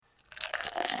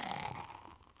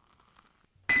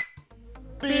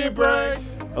Beer Break.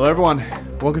 Hello, everyone.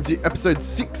 Welcome to episode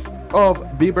 6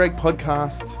 of Beer Break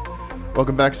Podcast.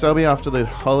 Welcome back, Selby, after the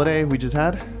holiday we just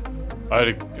had. I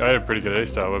had a pretty good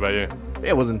Easter. What about you?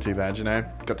 It wasn't too bad, you know.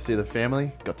 Got to see the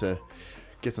family. Got to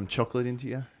get some chocolate into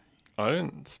you. I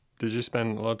didn't. Did you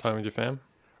spend a lot of time with your fam?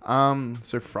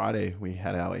 So Friday we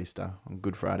had our Easter on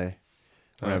Good Friday.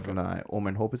 Went over to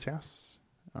Orman Hopper's house.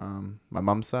 My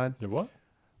mum's side. Your what?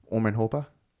 Orman Hopper.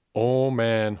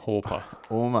 Orman Hopper.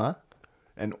 Orma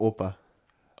and Orpa.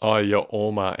 Oh, you're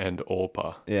Orma and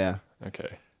Orpa. Yeah.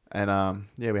 Okay. And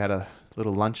we had a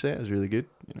little lunch there. It was really good,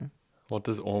 you know. What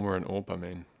does Orma and Orpa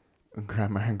mean?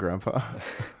 Grandma and Grandpa.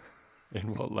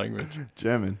 In what language?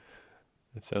 German.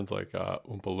 It sounds like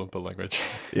Oompa Loompa language.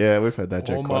 Yeah, we've heard that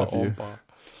joke quite Orma, a few. Orpa.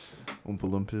 Oompa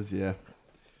Loompas, yeah.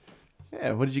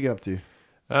 Yeah, what did you get up to?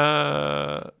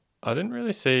 I didn't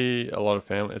really see a lot of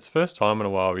family. It's the first time in a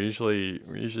while. We usually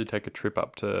take a trip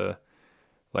up to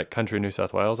like country New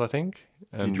South Wales, I think.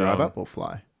 Do you drive up or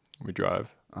fly? We drive.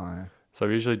 Oh, yeah. So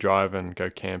we usually drive and go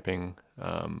camping.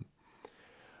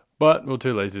 But we're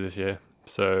too lazy this year.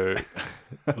 So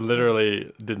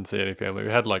literally didn't see any family.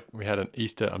 We had an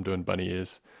Easter, I'm doing bunny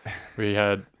ears. We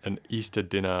had an Easter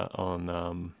dinner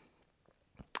on,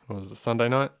 what was it, Sunday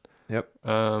night? Yep.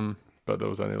 But there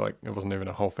was only it wasn't even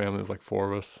a whole family. It was like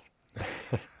 4 of us.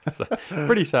 So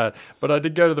pretty sad. But I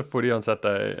did go to the footy on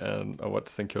Saturday and I watched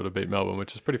St Kilda beat Melbourne,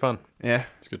 which is pretty fun. Yeah.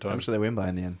 It's a good time. How much did they win by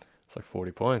in the end? It's like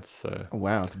 40 points. So Oh,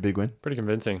 wow. It's a big win. pretty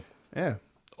convincing. Yeah.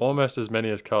 Almost as many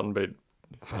as Carlton beat.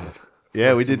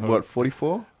 Yeah, we Some did, hope. what,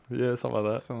 44? Yeah, something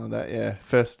like that. Something like that, yeah.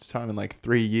 First time in like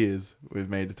 3 years we've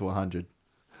made it to 100.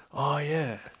 Oh,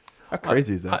 yeah. How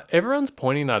crazy is that? Everyone's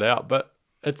pointing that out, but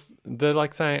they're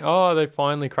like saying, oh, they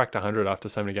finally cracked 100 after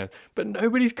so many games. But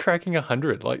nobody's cracking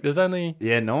 100. Like, there's only...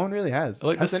 Yeah, no one really has.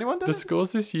 Like, Has anyone done the it?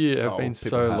 scores this year have Oh, been people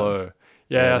so have. low.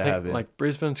 Yeah, Yeah, I they think have, yeah. like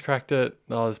Brisbane's cracked it.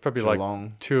 Oh, there's probably Geelong.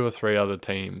 like 2 or 3 other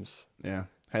teams. Yeah.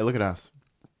 Hey, look at us.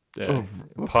 Yeah, Oh,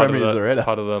 we're part of premiers that, already.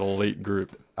 part of that elite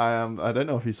group. I don't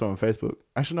know if you saw on Facebook.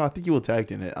 Actually, no, I think you were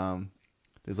tagged in it.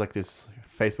 There's like this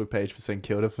Facebook page for St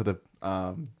Kilda for the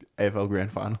AFL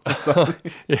Grand Final or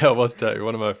something. Yeah, I was telling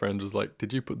one of my friends was like,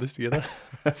 "Did you put this together?"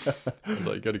 I was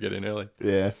like, "You got to get in early."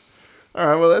 Yeah. All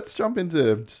right. Well, let's jump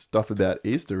into stuff about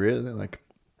Easter. Really, like,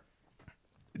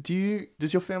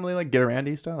 does your family like get around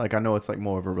Easter? Like, I know it's like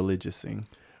more of a religious thing.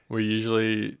 We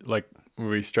usually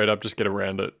we straight up just get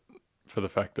around it for the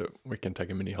fact that we can take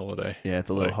a mini holiday. Yeah, it's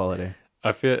a little Like, holiday.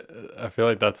 I feel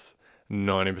like that's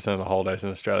 90% of the holidays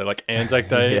in Australia. Like Anzac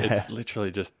Day, Yeah. it's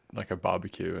literally just like a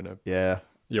barbecue and Yeah.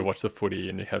 you watch the footy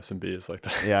and you have some beers like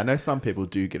that. Yeah, I know some people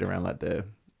do get around like the.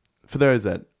 For those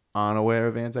that aren't aware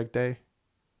of Anzac Day,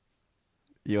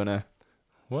 you wanna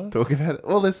What? talk about it?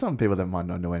 Well, there's some people that might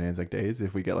not know what Anzac Day is.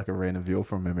 If we get like a random viewer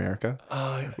from America,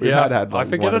 We Yeah, had had, I like,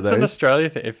 forget one of it's an those. Australia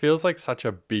thing. It feels like such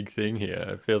a big thing here.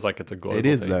 It feels like it's a global it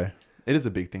is thing. though. It is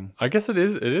a big thing. I guess it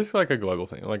is. It is like a global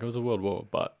thing. Like it was a world war,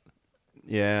 but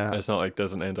Yeah. it's not like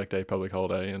there's an Anzac Day public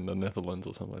holiday in the Netherlands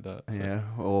or something like that. So- Yeah.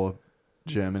 Or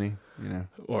Germany. You know.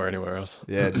 Or anywhere else.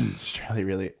 Yeah. Just Australia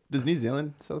really. Does New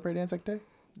Zealand celebrate Anzac Day?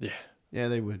 Yeah. Yeah,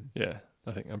 they would. Yeah.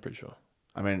 I'm pretty sure.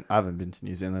 I mean, I haven't been to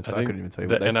New Zealand, so I think couldn't even tell you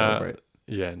the what they NR celebrate.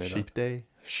 Yeah. Neither. Sheep Day.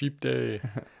 Sheep Day.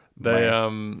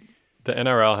 Mate. The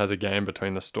NRL has a game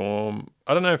between the Storm.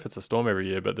 I don't know if it's a Storm every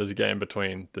year, but there's a game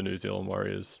between the New Zealand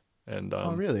Warriors and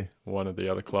Oh, really? one of the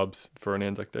other clubs for an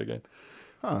Anzac Day game.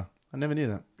 Huh. I never knew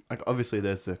that. Like, obviously,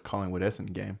 there's the Collingwood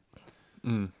Essendon game.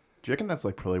 Mm. Do you reckon that's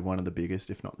like probably one of the biggest,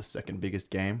 if not the second biggest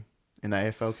game in the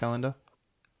AFL calendar?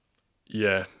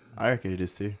 Yeah. I reckon it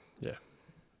is too.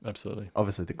 Absolutely.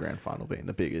 Obviously, the grand final being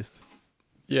the biggest.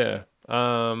 Yeah.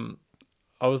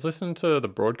 I was listening to the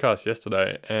broadcast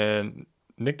yesterday and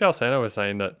Nick Dalsano was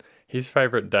saying that his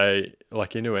favourite day,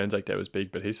 like he knew Anzac Day was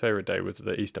big, but his favourite day was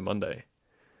the Easter Monday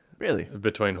Really?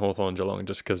 between Hawthorn and Geelong,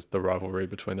 just because the rivalry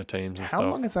between the teams and How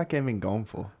stuff. long has that game been going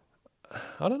for?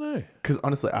 I don't know. Because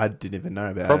honestly, I didn't even know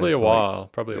about Probably it. a until, like, while.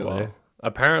 Probably a the while. other day.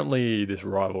 Apparently, this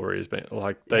rivalry has been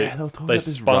like Yeah, they were talking they about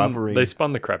this spun rivalry. they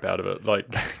spun the crap out of it, like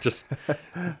just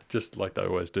like they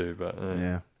always do. But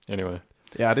Yeah. anyway,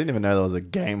 Yeah, I didn't even know there was a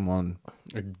game on.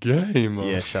 a game.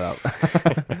 Yeah, shut up.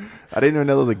 I didn't even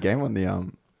know there was a game on the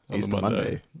on the Easter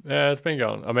Monday. Yeah, it's been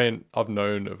going. I mean, I've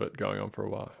known of it going on for a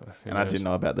while. Who And I knows? didn't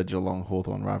know about the Geelong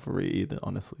Hawthorn rivalry either,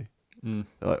 honestly. Mm.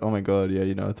 They're like, oh my God, yeah,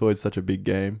 it's always such a big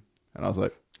game. And I was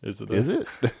like, Is it? is it?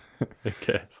 Who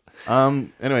cares?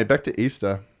 Anyway, back to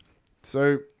Easter.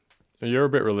 So, You're a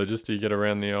bit religious. Do you get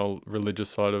around the old religious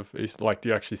side of Easter? Like, do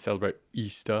you actually celebrate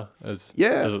Easter as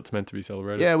Yeah. it's meant to be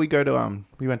celebrated? yeah, we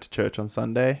went to church on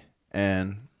Sunday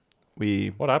and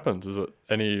What happens? Is it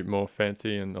any more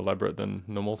fancy and elaborate than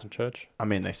normals in church? I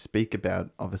mean, they speak about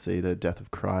obviously the death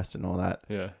of Christ and all that,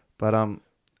 Yeah. but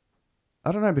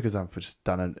I don't know because I've just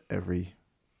done it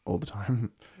all the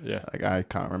time. Yeah. Like I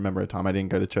can't remember a time I didn't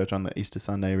go to church on the Easter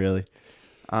Sunday really.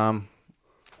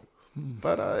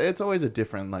 But it's always a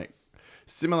different, like,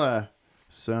 similar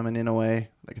sermon in a way.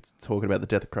 Like it's talking about the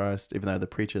death of Christ, even though the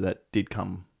preacher that did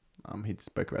come, he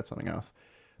spoke about something else.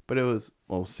 But it was,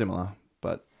 well, similar,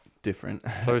 but different.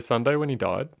 So Sunday when he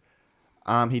died?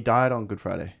 He died on Good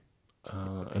Friday.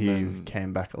 And He then,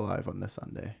 came back alive on the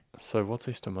Sunday. so what's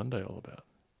Easter Monday all about?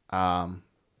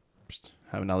 Just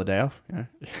have another day off, you know.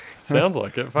 Sounds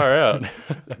like it. Far out.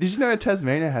 Did you know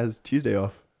Tasmania has Tuesday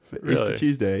off for Easter Really?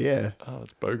 Tuesday? Yeah. Oh,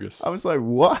 it's bogus. I was like,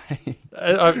 why?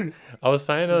 I was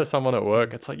saying to someone at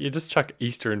work, it's like you just chuck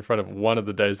Easter in front of one of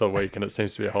the days of the week and it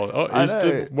seems to be a holiday. Oh, I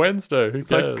Easter know. Wednesday. Who It's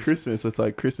cares? like Christmas. It's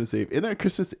like Christmas Eve. Even though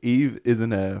Christmas Eve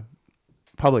isn't a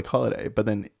public holiday, but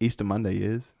then Easter Monday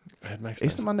is. It makes Easter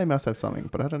sense. Monday must have something,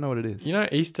 but I don't know what it is. You know,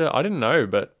 Easter, I didn't know,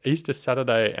 but Easter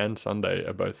Saturday and Sunday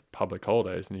are both public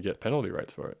holidays and you get penalty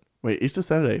rates for it. Wait, Easter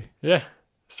Saturday? Yeah.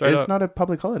 Straight It's up. not a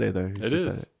public holiday though. It is.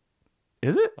 Saturday.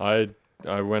 Is it?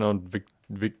 I went on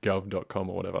vicgov.com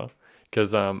or whatever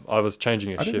because I was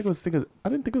changing a I didn't shift. think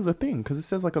it was a thing because it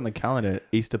says like on the calendar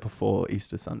Easter before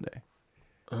Easter Sunday.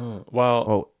 Oh, well,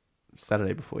 Well,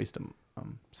 Saturday before Easter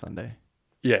Sunday.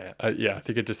 yeah, I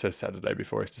think it just says Saturday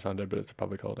before Easter Sunday, but it's a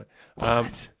public holiday.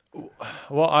 What?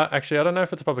 Well, I don't know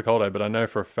if it's a public holiday, but I know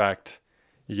for a fact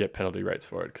you get penalty rates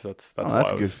for it because that's Oh, why that's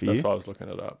I good was for that's you. why I was looking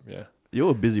it up. Yeah.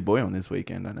 You're a busy boy on this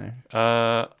weekend, I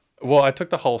know. Well, I took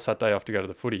the whole Saturday off to go to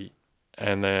the footy,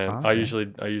 and then Oh, I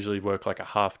okay. usually work like a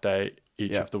half day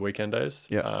each Yeah. of the weekend days.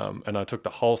 Yeah. And I took the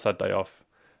whole Saturday off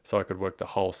so I could work the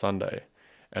whole Sunday.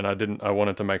 And I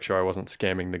wanted to make sure I wasn't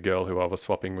scamming the girl who I was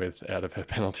swapping with out of her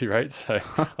penalty rate. So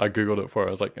I Googled it for her.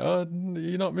 I was like, "Oh,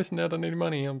 you're not missing out on any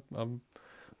money.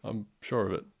 I'm sure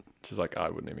of it." She's like, "I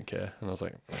wouldn't even care." And I was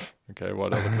like, "Okay,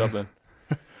 why'd I look it up then?"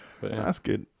 But yeah. That's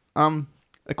good.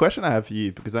 A question I have for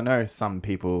you, because I know some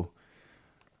people,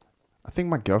 I think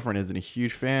my girlfriend isn't a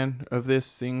huge fan of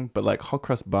this thing, but like hot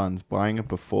cross buns, buying it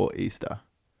before Easter.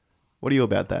 What are you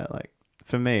about that? Like,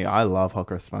 for me, I love hot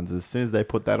cross buns. As soon as they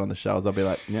put that on the shelves, I'll be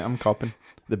like, yeah, I'm copping.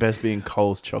 The best being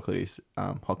Coles chocolatey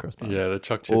hot cross buns. Yeah, the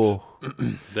choc chips. Oh,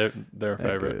 They're a They're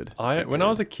favorite. good. When I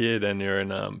was a kid and you're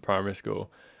in primary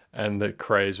school, and the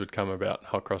craze would come about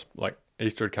hot cross, like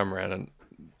Easter would come around, and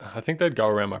I think they'd go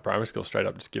around my primary school straight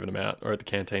up just giving them out, or at the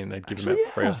canteen they'd give them Actually, out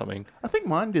for free yeah. or something. I think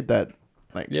mine did that.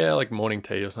 Yeah, like morning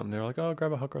tea or something. They were like, "Oh,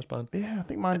 grab a hot cross bun." Yeah, I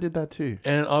think mine did that too.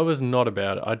 And I was not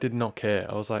about it. I did not care.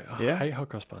 I was like, oh, Yeah? I hate hot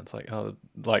cross buns. Like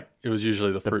it was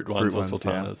usually the fruit ones or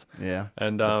sultanas. Yeah.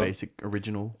 And The basic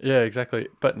original. yeah, exactly.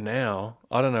 But now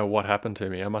I don't know what happened to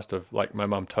me. I must have like my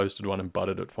mum toasted one and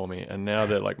buttered it for me, and now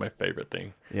they're like my favorite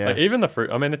thing. Yeah. Like even the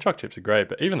fruit. I mean, the choc chips are great,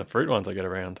 but even the fruit ones I get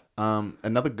around.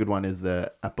 Another good one is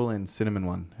the apple and cinnamon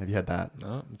one. Have you had that?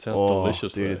 Oh, it sounds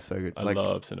delicious. Dude, Though. it's so good. I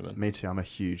love cinnamon. Me too. I'm a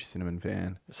huge cinnamon fan.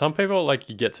 Some people like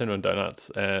you get cinnamon donuts,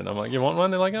 and I'm like, you want one?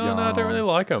 They're like, oh no, I don't really Yum.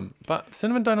 like them. But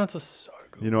cinnamon donuts are so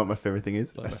good. You know what my favorite thing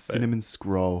is? Like A my cinnamon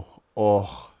scroll.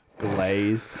 Oh,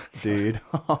 glazed, dude.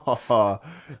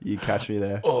 You catch me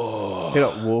there. Oh, Hit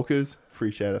up Walker's.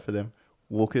 Free shout out for them.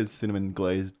 Walker's cinnamon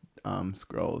glazed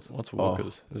scrolls. what's Oh,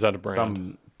 Walker's? Is that a brand?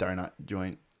 some donut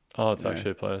joint. Oh, it's Yeah.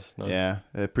 actually a place. Nice. Yeah,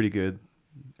 they're pretty good.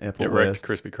 Get Airport wrecked,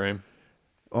 West. Krispy Kreme.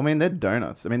 I mean, they're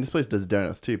donuts. I mean, this place does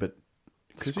donuts too, but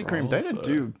Krispy Kreme, they Scrolls, don't though.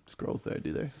 do scrolls though,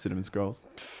 do they? Cinnamon scrolls.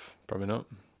 Probably not.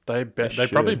 They They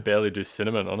probably should. barely do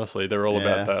cinnamon. Honestly, they're all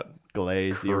Yeah. about that.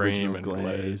 Glazed, the Cream original and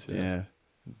glazed. glazed, Yeah. yeah.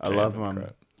 I Jam love and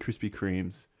crap. Krispy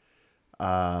Kremes.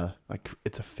 Like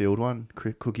it's a filled one,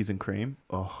 cookies and cream.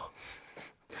 Oh,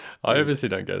 I Dude. obviously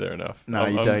don't go there enough. No,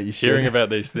 I'm you don't. You hearing should. about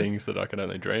these things that I can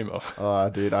only dream of. oh,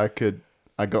 dude, I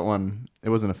got one. It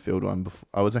wasn't a filled one. Before.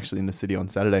 I was actually in the city on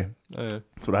Saturday. Oh, yeah.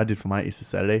 That's what I did for my Easter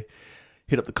Saturday.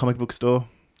 Hit up the comic book store.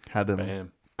 Had them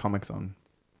Bam. comics on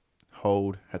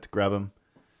hold. Had to grab them.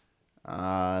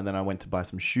 And then I went to buy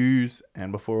some shoes.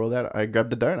 And before all that, I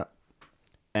grabbed a donut.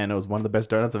 And it was one of the best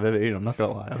donuts I've ever eaten. I'm not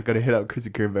gonna lie. I was gonna hit up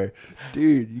Krispy Kreme. Bro.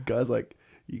 Dude, you guys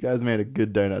made a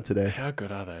good donut today. How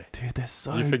good are they? Dude, they're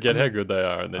so. You forget good. how good they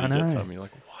are, and then I you get know. some, and you're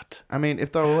like, what? I mean,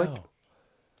 if they were like, How?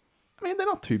 I mean, they're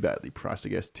not too badly priced. I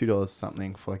guess $2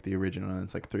 something for like the original, and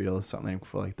it's like $3 something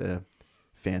for like the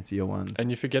fancier ones. And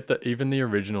you forget that even the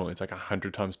original is like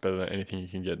 100 times better than anything you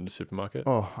can get in the supermarket.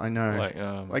 oh, I know. Like,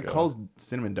 oh my Like God. Cole's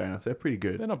cinnamon donuts, they're pretty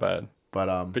good. They're not bad.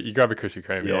 But you grab a Krispy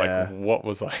Kreme, you're Yeah. like, what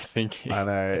was I thinking? I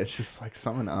know it's just like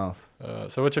something else.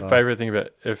 So what's your Oh. favorite thing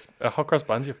about, if a hot cross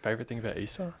bun's your favorite thing about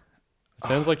Easter? It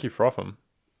sounds like you froth them.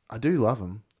 I do love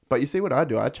them, But you see what I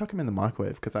do? I chuck them in the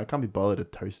microwave because I can't be bothered to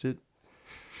toast it.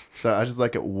 So I just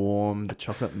like it warm, the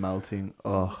chocolate melting.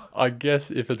 Oh, I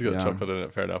guess if it's got Yum. chocolate in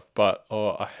it, fair enough. But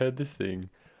I heard this thing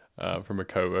from a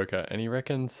coworker, and he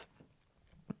reckons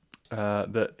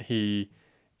that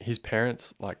his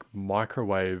parents like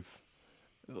microwave,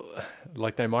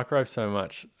 like they microwave so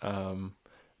much,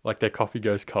 like their coffee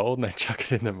goes cold and they chuck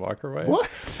it in the microwave. what?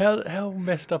 How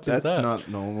messed up is That's that? not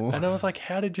normal. And I was like,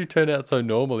 how did you turn out so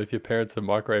normal if your parents are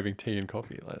microwaving tea and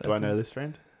coffee? Like, Do I know this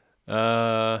friend?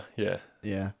 Yeah,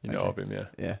 Yeah. you know okay. of him, yeah.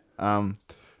 Yeah.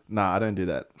 Nah, I don't do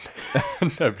that.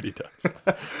 Nobody does.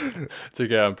 It's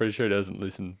okay. I'm pretty sure he doesn't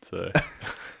listen, so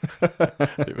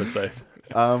it was safe.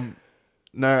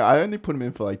 No, I only put them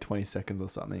in for like 20 seconds or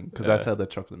something because that's how the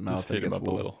chocolate melts Just and heat them gets up a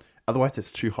warm. little. Otherwise,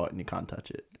 it's too hot and you can't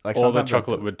touch it. Like Or the sometimes I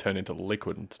chocolate put- would turn into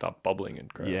liquid and start bubbling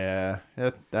and crap. Yeah,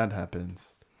 that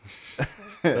happens.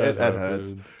 That That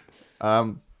hurts.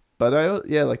 But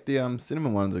like the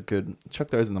cinnamon ones are good. Chuck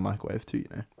those in the microwave too.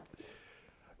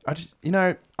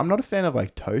 I'm not a fan of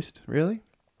like toast. Really,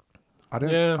 I don't.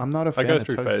 Yeah, I'm not a fan I go of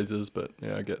through toast. phases, but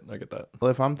yeah, I get that.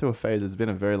 Well, if I'm through a phase, it's been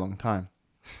a very long time.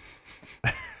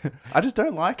 I just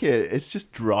don't like it. It's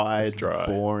just dry. It's dry.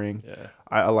 Boring. Yeah.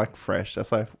 I like fresh.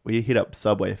 That's why we hit up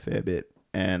Subway a fair bit,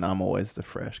 and I'm always the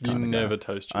fresh You kind of never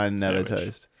guy. toast your I never sandwich.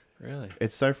 toast. Really?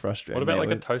 It's so frustrating. What about mate.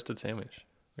 like a toasted sandwich?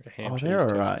 Like a ham Oh, cheese they're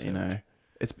toasted alright. sandwich?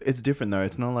 It's different though.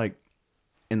 It's not like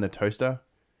in the toaster.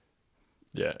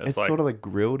 Yeah, It's like, sort of like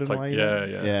grilled it's in a like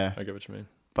way. yeah. I get what you mean.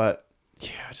 But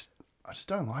yeah, I just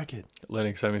don't like it.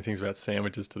 Learning so many things about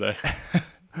sandwiches today.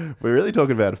 We're really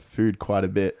talking about food quite a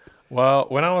bit. Well,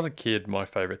 when I was a kid, my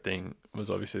favorite thing was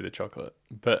obviously the chocolate.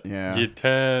 But Yeah. you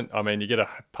get a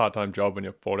part-time job when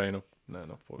you're 14 or no,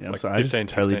 not 14. Yeah, I'm like sorry. 15, I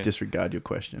just totally 16. disregard your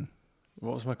question.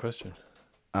 What was my question?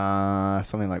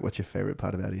 Something like, what's your favorite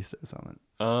part about Easter or something?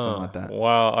 Oh, like that.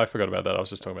 Wow, I forgot about that. I was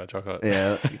just talking about chocolate.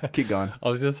 Yeah, keep going. I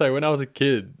was going to say, when I was a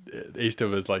kid, Easter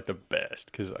was like the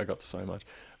best because I got so much.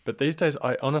 But these days,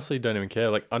 I honestly don't even care.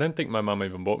 Like, I don't think my mum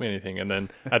even bought me anything. And then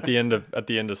at the end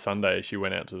of Sunday, she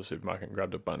went out to the supermarket and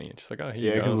grabbed a bunny. And she's like, "Oh, here Yeah,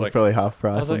 you go." I because was it's like, probably half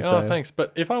price. "Oh, on sale. thanks."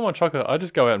 But if I want chocolate, I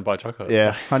just go out and buy chocolate.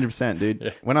 Yeah, 100%, dude.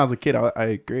 Yeah. When I was a kid, I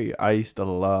agree. I used to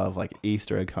love like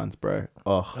Easter egg hunts, bro.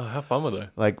 Oh, Oh, how fun were they?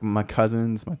 like my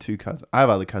two cousins. I have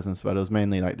other cousins, but it was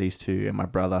mainly like these two and my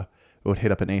brother would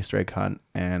hit up an Easter egg hunt,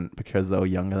 and because they were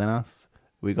younger than us,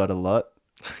 we got a lot.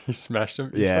 You smashed them.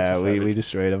 You're Yeah, such a we savage.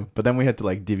 destroyed them, but then we had to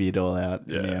like divvy it all out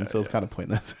in the Yeah, end, so it's yeah. kind of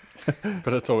pointless.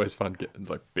 But it's always fun getting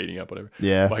like beating up whatever.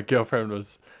 Yeah, My girlfriend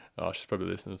was. Oh, she's probably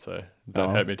listening, so don't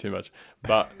Oh. hate me too much.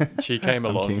 But she came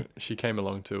I'm along. keen. She came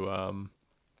along to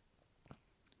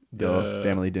your the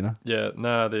family dinner. Yeah,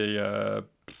 no, the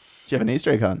Did you have an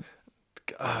Easter egg hunt?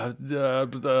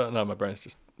 no, my brain's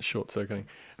just short circuiting.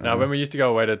 Now, when we used to go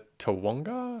away to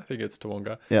Tawonga, I think it's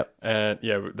Tawonga. Yep. And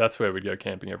yeah, that's where we'd go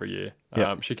camping every year.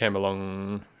 Yep. She came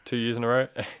along 2 years in a row.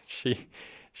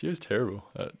 She was terrible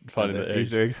at finding the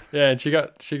eggs. Easter egg. Yeah, and she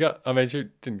got. I mean, she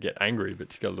didn't get angry,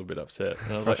 but she got a little bit upset.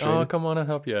 And I was like, "Oh, Frustrated. come on and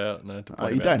help you out." No, to Oh,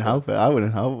 point you him out don't to help it. I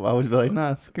wouldn't help. I would be like,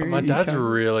 nah, screw But my you, dad's you can't.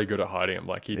 really good at hiding them.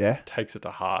 Like he Yeah? takes it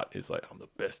to heart. He's like, "I'm the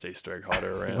best Easter egg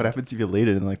hider around." What happens if you lead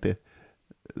it and like the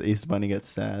Easter bunny gets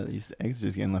sad? The Easter eggs are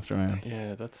just getting left around,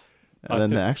 Yeah, that's. and I then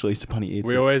think the actual Easter bunny eats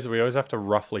we it. always have to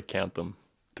roughly count them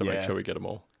to make Yeah. sure we get them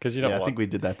all because you don't Yeah, I want think we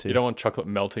did that too. you don't want chocolate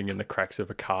melting in the cracks of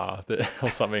a car or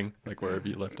something like wherever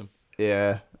you left them.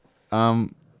 Yeah.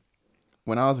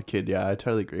 When I was a kid, yeah, I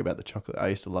totally agree about the chocolate. I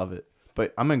used to love it,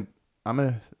 but I'm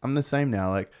the same now.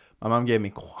 Like my mum gave me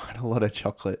quite a lot of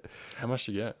chocolate. How much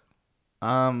do you get?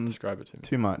 Mm. Describe it to me.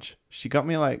 Too much. She got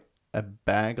me like a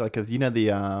bag, like of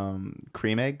the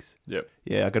cream eggs. Yep.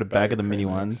 Yeah, I got a bag of the mini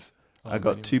cream ones. eggs. Oh, I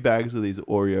got mini 2 bags of these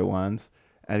Oreo ones,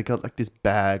 and I got like this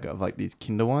bag of like these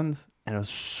Kinder ones, and there was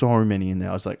so many in there.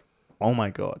 I was like, oh my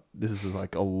god, this is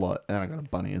like a lot. And I got a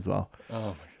bunny as well, ones.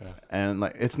 Oh my god. and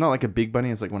like it's not like a big bunny;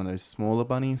 it's like one of those smaller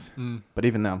bunnies. Mm. But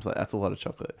even now, I'm like, that's a lot of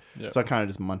chocolate. Yeah. So I kind of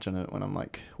just munch on it when I'm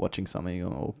like watching something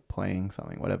or playing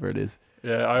something, whatever it is.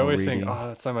 Yeah, I or always think, reading. oh,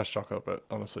 that's so much chocolate, but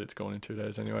honestly, it's gone in 2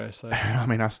 days anyway. So I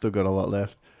mean, I still got a lot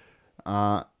left.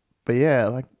 But yeah,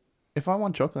 like if I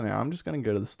want chocolate now, I'm just gonna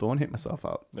go to the store and hit myself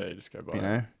up. yeah, you just go buy. You it.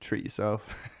 know, treat yourself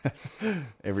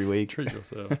every week. Treat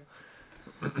yourself.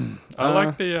 I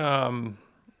like the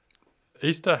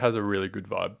Easter has a really good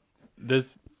vibe.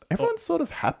 There's Everyone's sort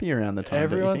of happy around the time. Don't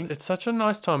you everyone. think? It's such a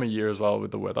nice time of year as well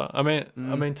with the weather. I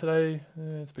mean today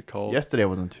it's a bit cold. Yesterday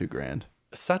wasn't too grand.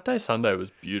 Saturday, Sunday was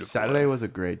beautiful. Saturday was a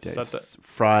great day. Saturday-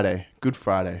 Friday, Good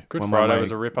Friday. Good when Friday my-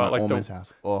 was a ripper, my like the- almost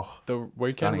house. Oh, The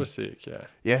weekend Stunning. was sick. Yeah,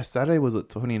 yeah. Saturday was at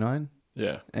 29.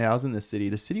 yeah. Yeah, I was in the city.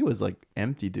 The city was like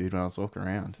empty, dude, when I was walking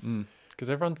around. because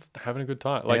everyone's having a good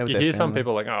time. Like with you their hear some family.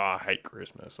 people like, "Oh, I hate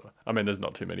Christmas." Or, I mean, there's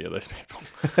not too many of those people,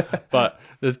 but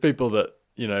there's people that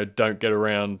don't get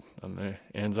around. I don't know,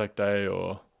 Anzac Day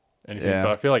or anything. Yeah.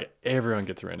 But I feel like everyone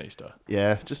gets around Easter.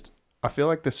 Yeah, just I feel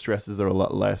like the stresses are a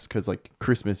lot less because like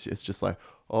Christmas, it's just like,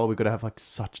 oh, we got to have like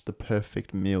such the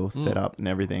perfect meal set up and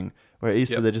everything. Where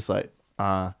Easter, Yep. they're just like,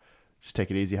 just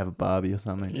take it easy, have a Barbie or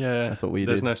something. Yeah, That's what we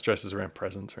There's did. no stresses around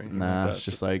presents or anything like Nah, that. it's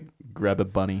just like grab a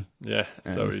bunny yeah,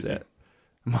 and so we're easy. set.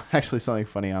 Actually, something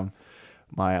funny.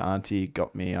 My auntie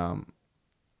got me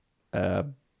a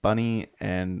bunny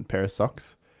and pair of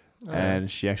socks, Oh, and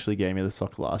she actually gave me the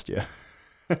socks last year.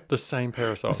 the same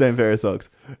pair of socks. Same pair of socks.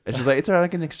 And she's like, it's alright, I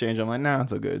can exchange. I'm like, nah,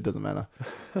 it's all good. It doesn't matter.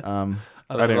 Are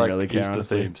I they didn't like really care, Easter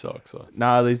honestly. themed socks. Or?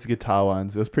 Nah, these guitar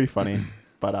ones. It was pretty funny,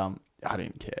 but I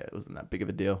didn't care. It wasn't that big of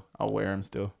a deal. I'll wear them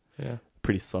still. Yeah.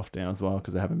 Pretty soft now as well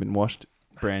because they haven't been washed.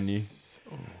 Brand new.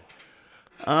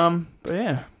 Oh. But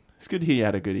yeah, it's good to hear you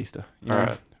had a good Easter. You All know,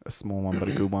 right. a small one, but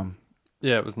a good one.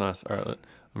 Yeah, it was nice. All right,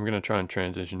 I'm going to try and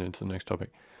transition into the next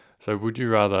topic. So, would you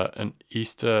rather an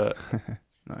Easter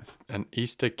Nice.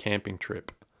 camping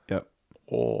trip? Yep.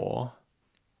 Or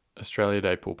Australia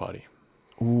Day pool party?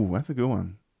 Ooh, that's a good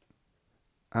one.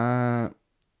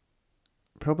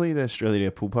 Probably the Australia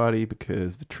Day pool party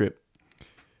because the trip,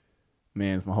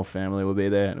 man, my whole family will be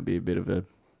there and it'll be a bit of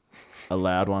a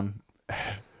loud one.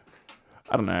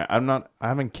 I don't know. I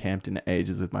haven't camped in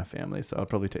ages with my family, so I'll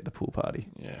probably take the pool party.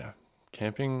 Yeah,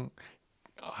 camping.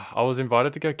 I was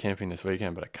invited to go camping this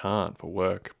weekend, but I can't for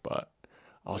work. But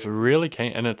I was really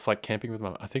keen, and it's like camping with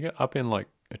I think up in like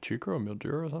Echuca or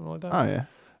Mildura or something like that. Oh yeah.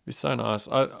 It'd be so nice.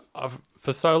 I've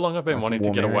for so long I've been Nice wanting to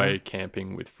warm get area. away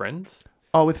camping with friends.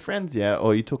 Oh, with friends, yeah.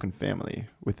 Or are you talking family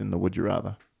within the Would You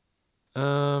Rather?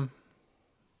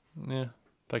 Yeah,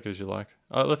 take it as you like.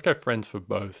 Let's go friends for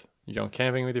both. You going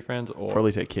camping with your friends or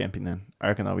Probably take camping then. I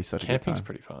reckon that'll be such a good camping's time.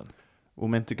 pretty fun. We're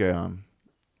meant to go.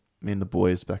 Me and the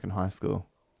boys back in high school,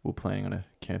 we're planning on a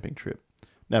camping trip.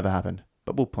 Never happened,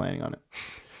 but we're planning on it.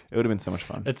 It would have been so much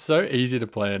fun. It's so easy to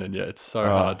plan, and yet it's so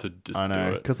hard to just I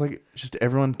know, do it. because like just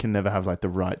everyone can never have like the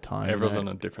right time. Everyone's right? on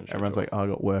a different schedule. Everyone's like, oh, I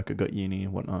got work, I got uni,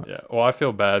 and whatnot. Yeah. Well, I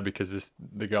feel bad because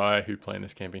the guy who planned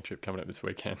this camping trip coming up this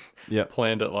weekend Yep.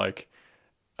 planned it like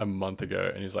a month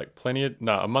ago, and he's like,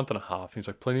 a month and a half. He's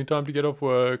like, plenty of time to get off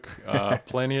work.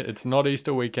 It's not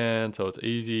Easter weekend, so it's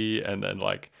easy. And then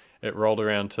like it rolled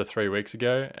around to 3 weeks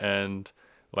ago, and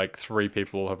like 3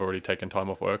 people have already taken time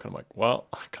off work. And I'm like, well,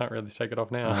 I can't really take it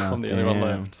off now. Oh, I'm the only one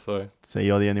damn. left. So, So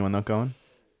you're the only one not going?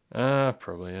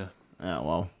 probably, yeah. Oh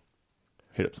well.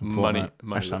 Hit up some Money- Fortnite.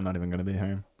 money Actually, I'm not even going to be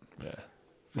home.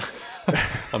 Yeah.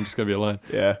 I'm just going to be alone.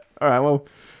 Yeah. All right. Well,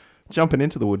 jumping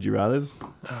into the Would You Rathers,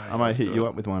 I might Let's hit do you it.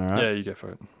 up with one. All right. Yeah, you go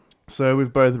for it. So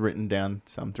we've both written down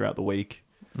some throughout the week.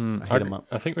 I hit 'em up.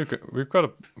 I think we've got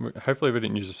hopefully we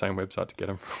didn't use the same website to get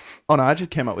them. Oh no, I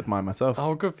just came up with mine myself.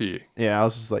 Oh, good for you. Yeah, I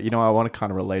was just like, I want to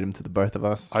kind of relate them to the both of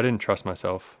us. I didn't trust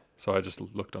myself, so I just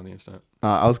looked on the internet.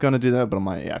 I was going to do that, but I'm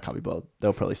like, yeah, I can't be bothered.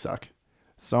 They'll probably suck.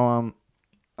 So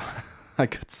I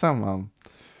got some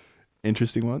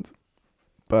interesting ones,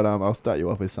 but I'll start you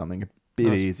off with something a bit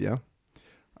Nice. easier.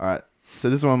 All right. So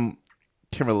this one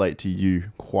can relate to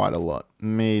you quite a lot.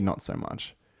 Me, not so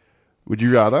much. Would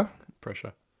you rather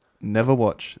Pressure. never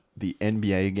watch the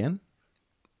NBA again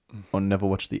or never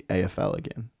watch the AFL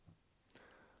again?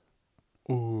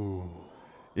 Ooh.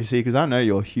 You see, because I know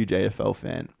you're a huge AFL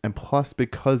fan, and plus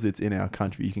because it's in our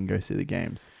country, you can go see the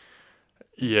games.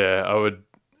 Yeah, I would.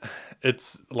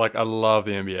 It's like I love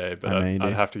the NBA, but I know you do.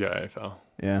 I'd have to go AFL.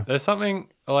 Yeah. There's something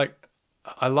like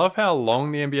I love how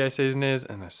long the NBA season is,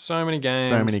 and there's so many games.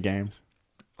 So many games.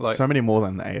 Like So many more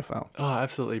than the AFL. oh,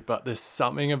 absolutely. But there's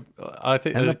something. I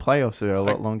think And the there's, playoffs are a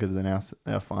lot like- longer than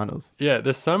our finals. yeah,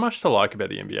 there's so much to like about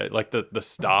the NBA. Like the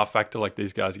star factor. Like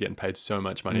these guys are getting paid so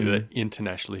much money. They're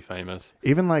internationally famous.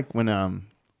 Even like when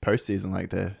postseason,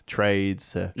 like the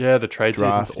trades, Yeah, the trade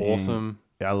season's Drafting. awesome.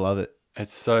 yeah, I love it.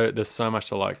 There's so much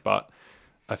to like, but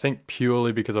I think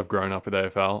purely because I've grown up with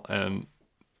AFL and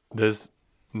there's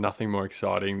nothing more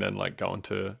exciting than like going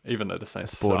to, even though the A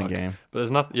Saints sporting suck, game. but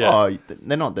there's nothing. Yeah, Oh,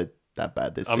 they're not that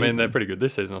bad this I season. mean they're pretty good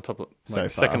this season. On top of So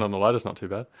like second far. on the ladder's not too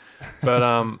bad, but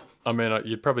I mean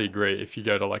you'd probably agree if you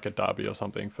go to like a derby or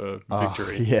something for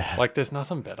victory. Yeah. Like there's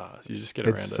nothing better. You just get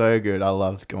It's around it. so good. I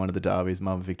love going to the derbies,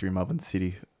 Melbourne Victory, Melbourne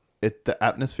City. The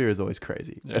atmosphere is always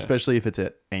crazy, Yeah. especially if it's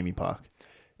at Amy Park.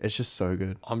 It's just so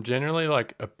good. I'm generally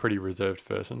like a pretty reserved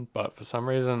person, but for some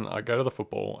reason I go to the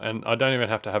football and I don't even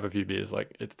have to have a few beers.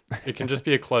 Like it can just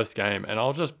be a close game and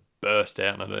I'll just burst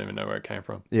out and I don't even know where it came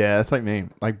from. Yeah, it's like me.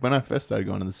 Like when I first started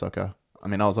going to the soccer, I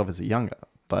mean, I was obviously younger,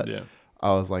 but Yeah.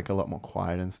 I was like a lot more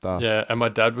quiet and stuff. Yeah, and my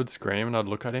dad would scream, and I'd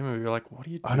look at him and be like, "What are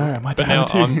you doing?" I know, my but dad now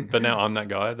too. I'm that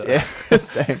guy. That, Yeah,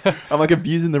 same. I'm like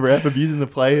abusing the ref, abusing the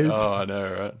players. Oh, I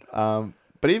know, right?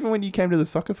 But even when you came to the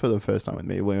soccer for the first time with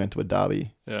me, we went to a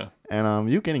derby, Yeah, and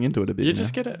you're getting into it a bit. you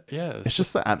just get it. Yeah, It's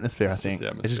just the atmosphere. I it's just think the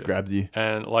it just atmosphere. grabs you.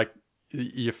 and like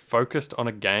you're focused on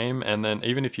a game, and then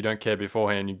even if you don't care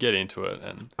beforehand, you get into it,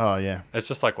 and Oh yeah, it's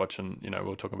just like watching. We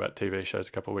were talking about TV shows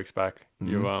a couple of weeks back.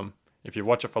 You Mhm. if you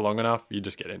watch it for long enough, you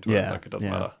just get into it. Yeah, Like it doesn't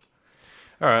yeah. matter.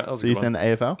 All right, that was so a you good one.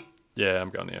 saying the AFL? Yeah, I'm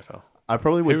going the AFL. I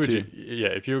probably Who would would too. you? Yeah,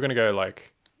 if you were gonna go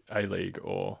like A League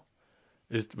or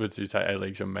would you say A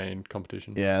League's your main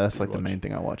competition? Yeah, that's you like the watch? main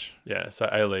thing I watch. Yeah, so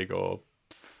A League or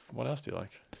what else do you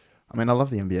like? I mean, I love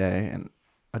the NBA, and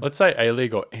Let's say A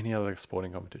League or any other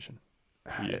sporting competition.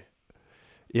 For you.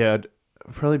 yeah, it'd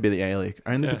probably be the A League,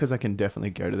 only Yeah. because I can definitely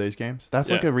go to those games. That's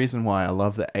like Yeah. a reason why I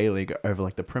love the A League over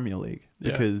like the Premier League,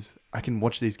 Yeah. because I can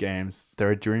watch these games.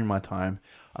 They're during my time.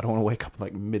 I don't want to wake up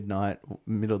like midnight,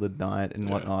 middle of the night, and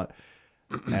Yeah. whatnot,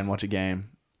 and watch a game.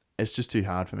 It's just too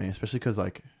hard for me, especially because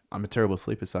like I'm a terrible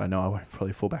sleeper, so I know I won't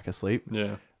probably fall back asleep,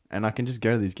 Yeah. and I can just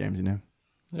go to these games,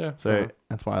 Yeah. So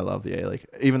that's why I love the A League,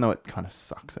 even though it kind of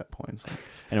sucks at points.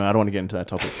 Anyway, I don't want to get into that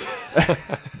topic.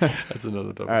 that's another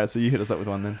topic. All right, so you hit us up with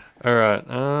one then. All right.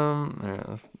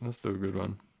 Let's do a good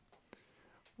one.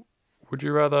 Would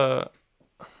you rather?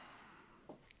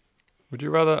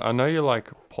 I know you like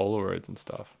Polaroids and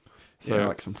stuff. So Yeah,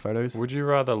 like some photos. would you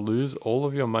rather lose all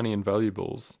of your money and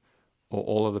valuables, or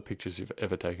all of the pictures you've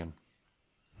ever taken?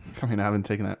 I mean, I haven't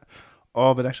taken that.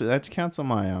 Oh, but actually, that counts on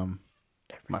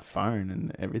my phone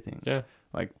and everything. Yeah.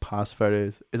 Like past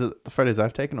photos. Is it the photos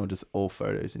I've taken, or just all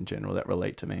photos in general that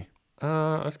relate to me?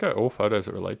 Let's go all photos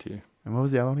that relate to you. And what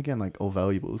was the other one again? Like all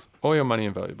valuables. All your money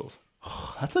and valuables.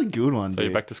 That's a good one, So dude.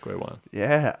 you're back to square one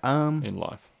Yeah. in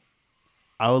life.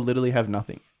 I will literally have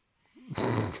nothing.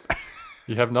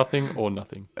 You have nothing or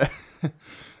nothing.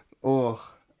 Oh,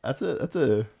 that's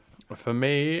a. For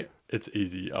me, it's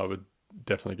easy. I would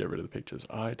definitely get rid of the pictures.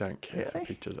 I don't care for Really?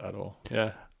 pictures at all.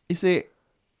 Yeah. You see,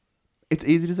 it's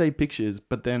easy to say pictures,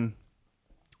 but then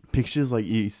pictures, like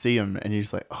you see them and you're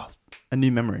just like, oh, a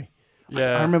new memory. Like,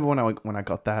 Yeah. I remember when I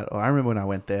got that, or I remember when I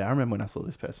went there. I remember when I saw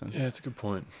this person. Yeah, it's a good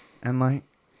point. And like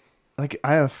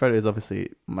I have photos.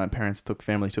 Obviously, my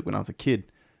family took when I was a kid,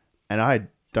 and I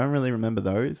don't really remember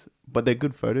those, but they're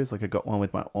good photos. Like I got one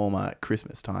with my Oma at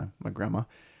Christmas time, my grandma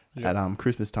Yeah. at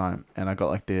Christmas time, and I got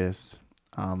like this.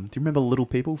 Do you remember Little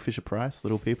People, Fisher Price,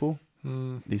 Little People?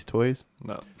 These toys.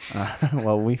 No.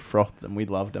 Well, we frothed them. We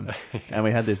loved them, and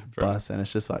we had this Fair enough. bus, and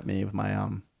it's just like me with my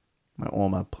my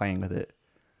Oma playing with it.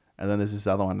 And then there's this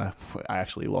other one that I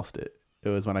actually lost it. It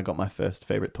was when I got my first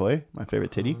favorite toy, my favorite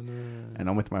titty, Oh, no. and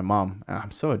I'm with my mum, and I'm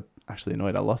so actually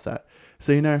annoyed I lost that.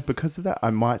 So because of that,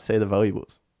 I might say the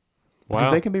valuables because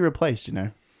Wow. they can be replaced.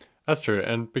 That's true.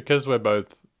 And because we're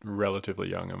both relatively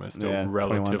young and we're still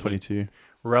 21, 22.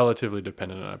 relatively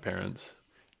dependent on our parents,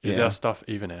 is Yeah. our stuff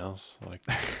even ours? Like,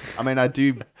 I mean, I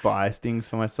do buy things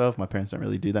for myself. My parents don't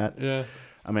really do that. yeah.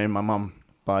 I mean, my mum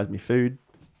buys me food,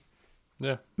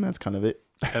 Yeah. and that's kind of it.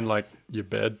 And like your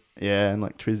bed. Yeah, and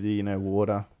like Trizzy,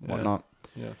 water, Yeah. whatnot.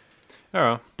 Yeah. All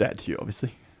right. Dad to you,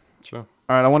 obviously. Sure.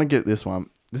 All right, I want to get this one.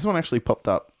 This one actually popped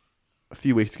up a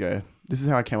few weeks ago. This is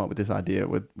how I came up with this idea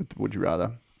with Would You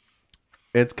Rather.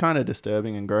 It's kind of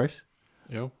disturbing and gross,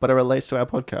 Yeah. but it relates to our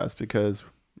podcast because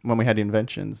when we had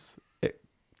inventions, it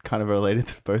kind of related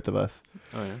to both of us.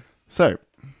 Oh, yeah. So,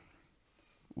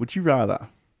 would you rather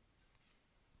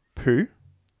poo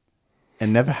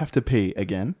and never have to pee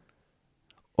again,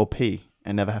 or pee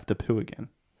and never have to poo again?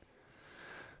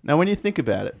 Now, when you think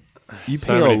about it, you So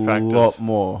pee many a factors. lot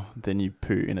more than you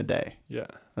poo in a day. Yeah.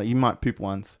 Like you might poop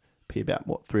once, pee about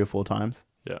 3 or 4 times.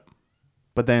 Yeah.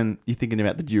 But then you're thinking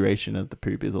about the duration of the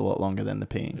poop is a lot longer than the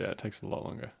peeing. Yeah. It takes a lot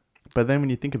longer. But then when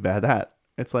you think about that,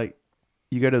 it's like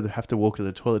you have to walk to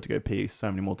the toilet to go pee so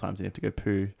many more times than you have to go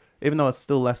poo. Even though it's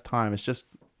still less time, it's just,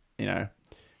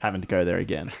 having to go there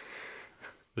again.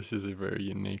 This is a very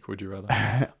unique would you rather.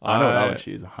 I know what I would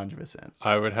choose 100%.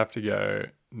 I would have to go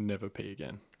never pee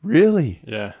again. Really?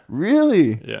 Yeah.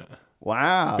 Really? Yeah.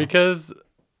 Wow. Because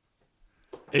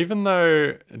even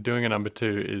though doing a number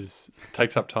 2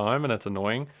 takes up time and it's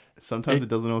annoying, Sometimes it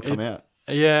doesn't all come it's- out.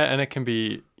 yeah, and it can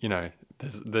be,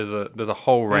 there's a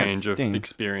whole And it range of stinks.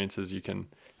 experiences you can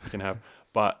have.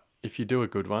 But if you do a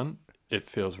good one, it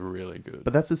feels really good.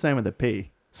 But that's the same with the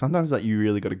pee. Sometimes like you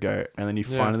really got to go, and then you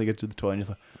Yeah. finally get to the toilet and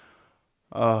you're just like,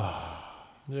 oh.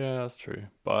 Yeah, that's true.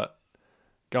 But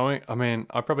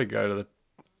I probably go to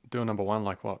do a number 1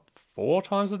 like what, 4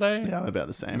 times a day? Yeah, I'm about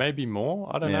the same. Maybe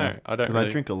more. I don't Yeah, know. I don't because really.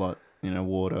 I drink a lot,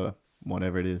 water,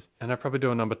 whatever it is. And I probably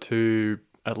do a number 2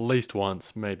 at least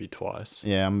once, maybe twice.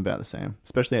 Yeah, I'm about the same.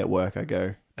 Especially at work, I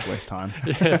go waste time.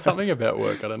 Yeah, something about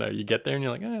work. I don't know. You get there and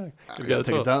you're like, I give gotta it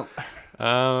take a dump.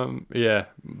 Yeah,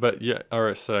 but yeah. All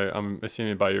right. So I'm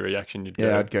assuming by your reaction, you'd go.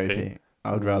 Yeah, I'd go pee. pee.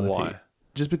 I would rather Why? pee.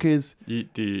 Just because Do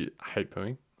you hate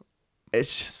pooing?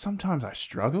 it's just sometimes I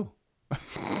struggle.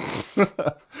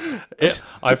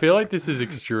 I feel like this is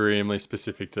extremely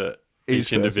specific to each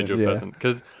person, individual yeah. person.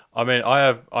 Because I mean,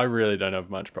 I really don't have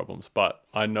much problems, but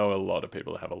I know a lot of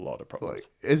people that have a lot of problems. Like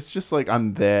it's just like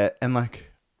I'm there and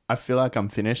like I feel like I'm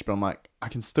finished, but I'm like I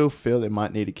can still feel it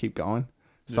might need to keep going.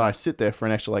 So Yeah. I sit there for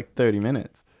an extra like 30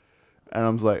 minutes, and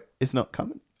I'm just like, it's not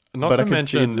coming. Not but to I can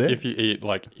see it's mention there. if you eat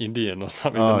like Indian or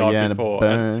something Oh the night yeah, and before, it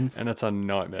burns. and it's a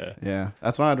nightmare. Yeah,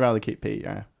 that's why I'd rather keep pee.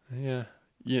 Yeah, Yeah,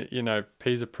 you know,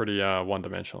 peas are pretty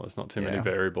one-dimensional. There's not too many Yeah.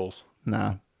 variables.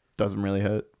 nah, doesn't really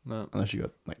hurt No, unless you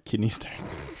got like kidney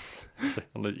stones.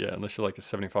 unless you're like a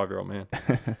 75-year-old man.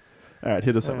 All right,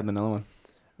 hit us up Yeah. with another one.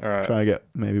 All right. Try to get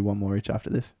maybe one more each after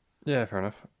this. Yeah, fair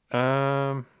enough.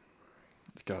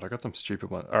 God, I got some stupid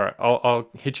ones. All right, I'll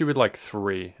hit you with like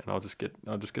 3, and I'll just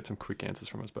get some quick answers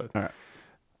from us both. All right.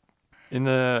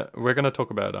 We're gonna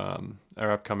talk about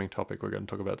our upcoming topic. We're gonna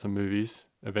talk about some movies.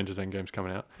 Avengers Endgame's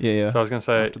coming out. Yeah. So I was gonna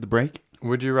say, After the break,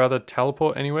 would you rather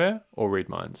teleport anywhere or read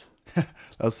minds? that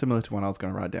was similar to one I was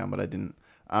going to write down, but I didn't.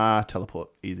 Teleport,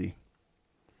 easy.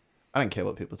 I don't care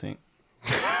what people think.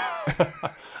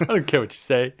 I don't care what you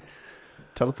say.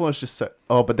 Teleport is just so.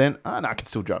 Oh, but then no, I can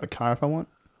still drive a car if I want.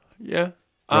 Yeah.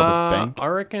 Rob a bank. I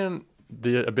reckon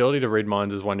the ability to read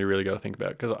minds is one you really got to think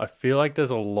about, because I feel like there's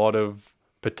a lot of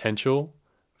potential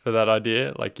for that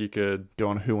idea. Like you could, Go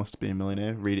on Who Wants to Be a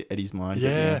Millionaire, read Eddie's mind. get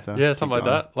the answer, yeah, keep something like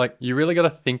going. that. Like you really got to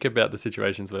think about the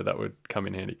situations where that would come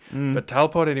in handy. Mm, But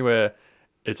teleport anywhere,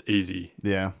 it's easy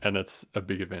yeah. and it's a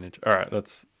big advantage. All right,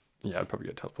 I'd probably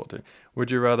get teleport too. Would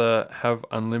you rather have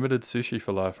unlimited sushi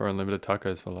for life or unlimited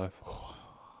tacos for life?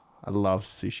 I love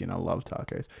sushi and I love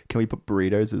tacos. Can we put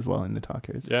burritos as well in the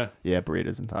tacos? Yeah. Yeah,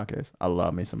 burritos and tacos. I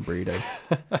love me some burritos.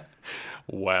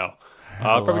 Wow.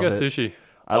 I'd probably go love it. sushi.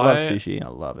 I love sushi. I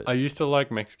love it. I used to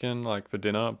like Mexican, like for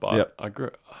dinner, but Yep.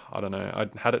 I don't know, I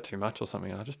had it too much or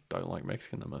something. I just don't like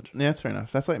Mexican that much. Yeah, that's fair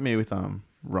enough. That's like me with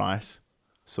rice.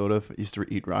 Sort of. I used to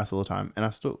eat rice all the time, and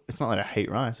it's not like I hate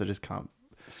rice. I just can't.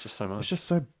 It's just so much. It's just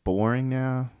so boring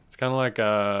now. It's kind of like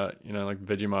like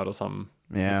Vegemite or something.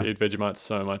 Yeah. If you eat Vegemite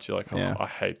so much, you're like, oh, Yeah. I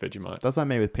hate Vegemite. That's like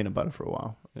me with peanut butter for a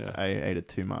while. Yeah. I ate it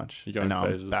too much. You go and in now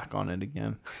phases. I'm back on it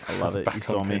again. I love it. Back You on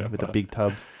saw me peanut with the butter. big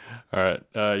tubs. All right.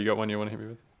 You got one you want to hit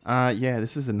me with? Yeah,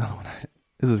 this is another one.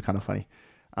 This is kind of funny.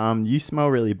 You smell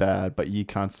really bad, but you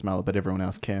can't smell it, but everyone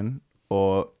else can.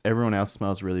 Or everyone else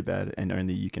smells really bad and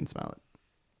only you can smell it.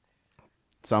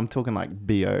 So I'm talking like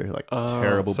BO, like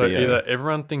terrible so BO. either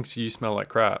everyone thinks you smell like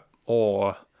crap,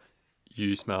 or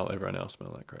you smell everyone else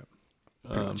smell like crap.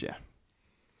 Pretty much, yeah.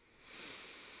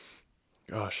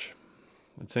 Gosh,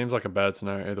 it seems like a bad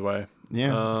scenario either way.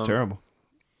 Yeah, it's terrible.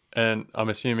 And I'm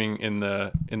assuming in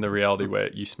the reality where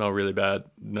you smell really bad,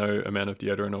 no amount of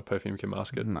deodorant or perfume can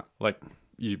mask it. No. Like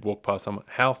you walk past someone,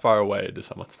 how far away does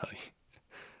someone smell you?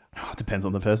 Oh, it depends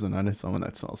on the person. I know someone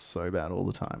that smells so bad all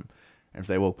the time. And if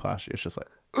they walk past you, it's just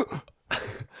like,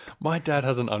 My dad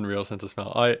has an unreal sense of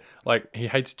smell. He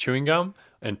hates chewing gum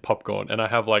and popcorn, and I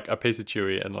have like a piece of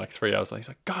chewy, and like 3 hours later, he's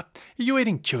like, God, are you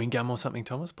eating chewing gum or something,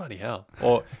 Thomas? Bloody hell!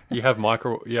 Or you have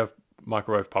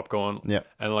microwave popcorn, Yep.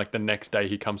 and like the next day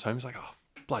he comes home, he's like, oh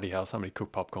bloody hell, somebody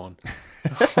cooked popcorn.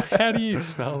 How do you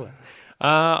smell that?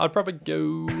 I'd probably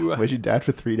go. where's your dad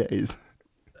for 3 days?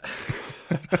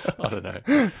 I don't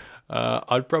know.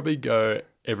 I'd probably go.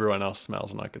 Everyone else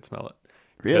smells, and I could smell it.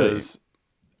 Really? 'Cause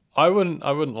I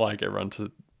wouldn't like everyone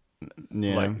to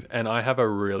Yeah. and I have a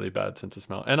really bad sense of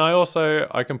smell, and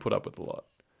I can put up with a lot.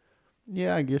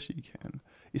 Yeah, I guess you can.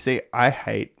 You see, I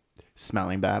hate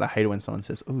smelling bad. I hate it when someone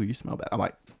says, "Oh, you smell bad." I'm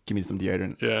like, "Give me some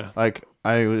deodorant." Yeah. Like,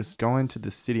 I was going to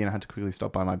the city and I had to quickly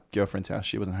stop by my girlfriend's house.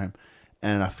 She wasn't home,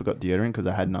 and I forgot deodorant because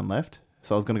I had none left.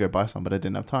 So I was gonna go buy some, but I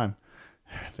didn't have time.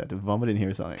 I had to vomit in here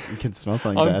or something. You can smell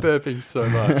something I'm bad. burping so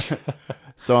much.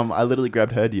 So I literally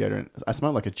grabbed her deodorant. I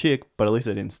smelled like a chick, but at least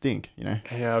I didn't stink. You know?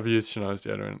 Yeah, I've used Chanel's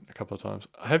deodorant a couple of times.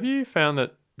 Have you found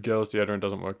that girls' deodorant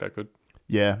doesn't work that good?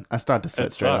 Yeah, I started to sweat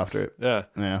It straight sucks. after it. Yeah.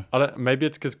 Yeah. Maybe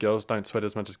it's because girls don't sweat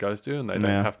as much as guys do, and they don't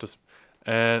Yeah. have to.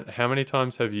 And how many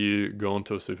times have you gone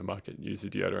to a supermarket, used the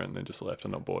deodorant, and then just left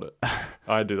and not bought it?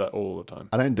 I do that all the time,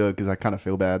 I don't do it because I kind of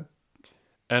feel bad.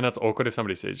 and it's awkward if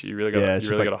somebody sees you. You really got Yeah, to it's you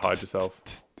just really like, got to hide yourself.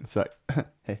 It's like,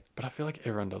 hey, But I feel like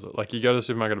everyone does it. Like you go to the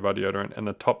supermarket to buy deodorant, and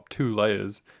the top 2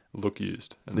 layers look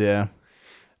used. And yeah.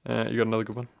 you got another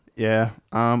good one? Yeah.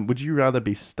 Would you rather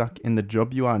be stuck in the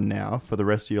job you are now for the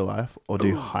rest of your life, or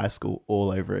do high school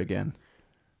all over again?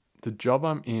 The job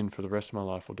I'm in for the rest of my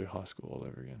life will do high school all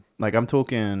over again. Like I'm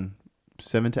talking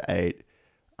 7 to 8.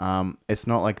 It's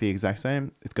not like the exact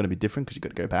same. It's going to be different because you got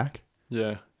to go back,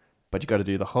 Yeah. but you got to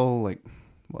do the whole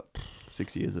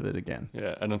 6 years of it again.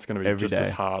 Yeah. And it's going to be Every just as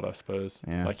day. hard, I suppose.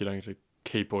 Yeah. Like you don't get to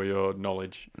keep all your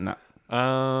knowledge. No.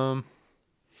 I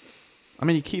I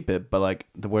mean, you keep it, but like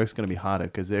the work's going to be harder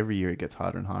because every year it gets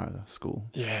harder and harder. School.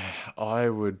 Yeah, I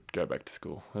would go back to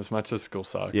school. As much as school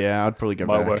sucks. Yeah, I'd probably go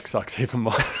My back. work sucks even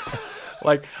more.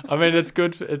 Like, I mean, it's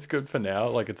good. It's good for now.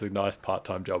 Like, it's a nice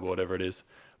part-time job or whatever it is,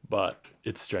 but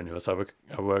it's strenuous. I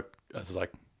work as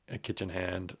like a kitchen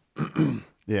hand,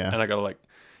 Yeah. and I gotta like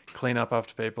clean up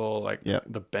after people. Like, Yep.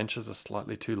 the benches are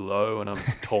slightly too low, and I'm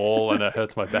tall, and it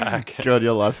hurts my back. God,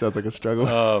 your life sounds like a struggle.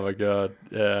 Oh my god,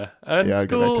 yeah. And Yeah, I'd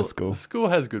go back to school. School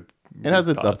has good. It has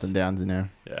its parts. ups and downs in there.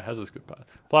 Yeah, it has its good part.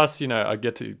 Plus, I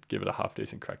get to give it a half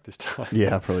decent crack this time.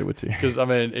 Yeah, I probably would too. Because I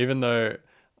mean, even though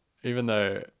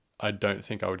I don't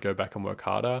think I would go back and work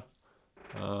harder,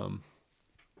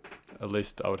 at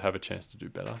least I would have a chance to do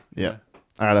better. Yeah.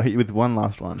 All right, I'll hit you with one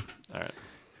last one. All right.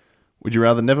 Would you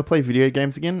rather never play video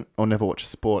games again or never watch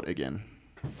sport again?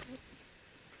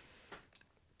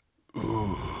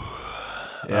 Ooh.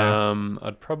 Yeah.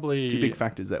 I'd probably. Two big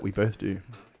factors that we both do.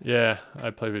 Yeah,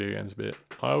 I play video games a bit.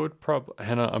 I would probably.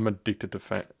 Hannah, I'm addicted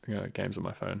to games on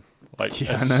my phone. Like,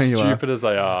 Yeah, as I know you are. stupid as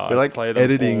they are, We're I like play them all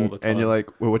editing, the time. and you're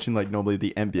like, we're watching like normally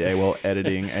the NBA while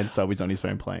editing, and Subby's on his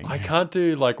phone playing. I can't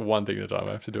do like one thing at a time.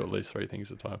 I have to do at least 3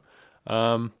 things at a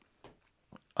time.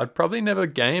 I'd probably never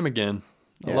game again.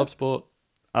 I Yeah. love sport.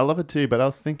 I love it too, but I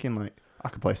was thinking like I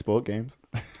could play sport games.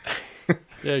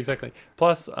 Yeah, exactly.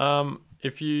 Plus,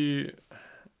 if you,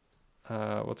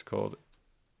 what's it called?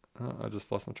 Oh, I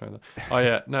just lost my train of thought. Oh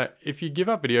yeah, no. If you give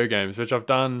up video games, which I've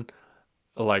done,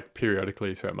 like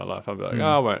periodically throughout my life, I'll be like, oh,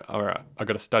 I won't. All right, I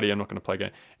got to study. I'm not going to play a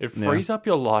game. It Yeah. frees up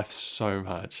your life so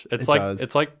much. It's It like does.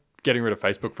 it's like getting rid of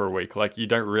Facebook for a week. Like you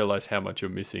don't realize how much you're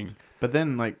missing. But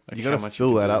then like you how got to much you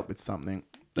fill can that do. up with something.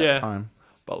 That Yeah. time,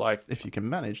 But like, if you can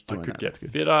manage I doing could that, get that's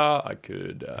good. fitter. I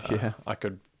could. Yeah. I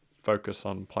could focus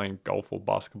on playing golf or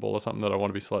basketball or something that I want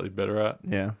to be slightly better at.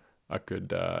 Yeah. I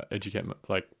could educate,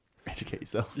 like, Educate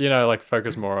yourself. like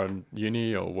focus more on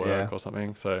uni or work Yeah. or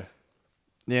something. So,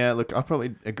 Yeah, look, I'll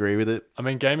probably agree with it. I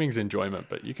mean, gaming's enjoyment,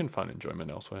 but you can find enjoyment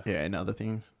elsewhere. Yeah, and other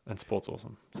things. And sport's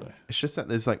awesome. So, It's just that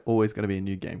there's like always going to be a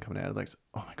new game coming out. It's like,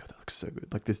 oh my god, that looks so good.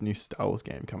 Like this new Star Wars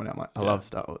game coming out. I'm like, I Yeah. love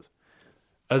Star Wars.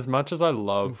 as much as I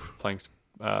love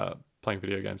playing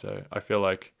video games, though, I feel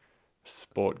like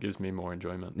sport gives me more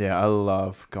enjoyment. Yeah, I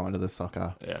love going to the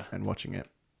soccer Yeah. and watching it.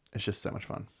 It's just so much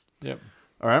fun. Yep.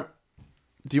 All right.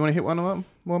 Do you want to hit one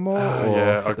more? Or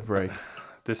yeah, hit the break?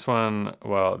 This one,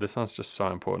 this one's just so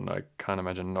important. I can't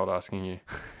imagine not asking you.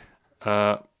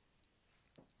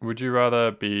 Would you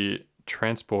rather be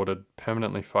transported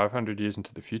permanently 500 years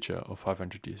into the future or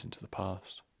 500 years into the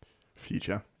past?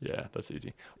 Future. Yeah, that's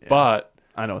easy. Yeah. But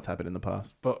I know what's happened in the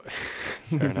past.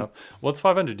 fair enough. What's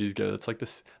 500 years ago? It's like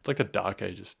this. It's like the Dark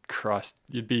Ages. Christ,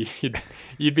 you'd be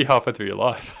halfway through your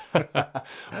life.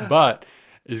 But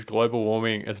is global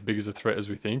warming as big as a threat as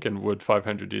we think? And would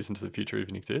 500 years into the future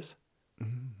even exist?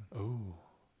 Oh,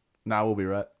 Nah, we'll be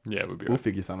right. yeah, we'd be We'll right.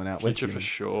 figure something out. Future for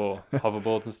sure.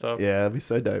 Hoverboards and stuff. Yeah, it'd be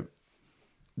so dope.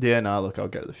 Yeah, nah, look, I'll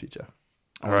go to the future.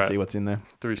 I want to Alright. see what's in there.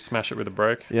 Do we smash it with a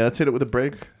break? Yeah, let's hit it with a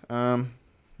break. Yeah,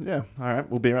 all right.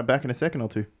 We'll be right back in a second or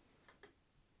two.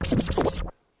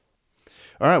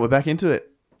 All right, we're back into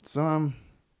it. So,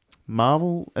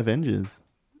 Marvel Avengers.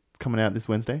 It's coming out this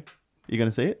Wednesday. You going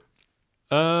to see it?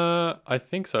 I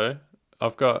think so.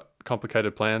 I've got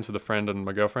complicated plans with a friend and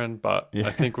my girlfriend, but Yeah.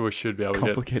 I think we should be able to get.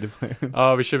 Complicated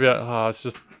plans. We should be. It's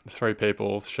just 3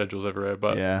 people, schedules everywhere,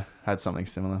 but Yeah, had something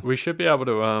similar. we should be able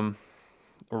to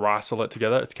wrestle it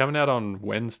together. It's coming out on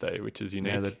Wednesday, which is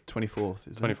unique. Yeah, the 24th.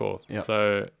 Is 24th. Yep.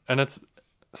 So, and it's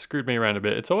screwed me around a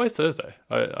bit. It's always Thursday.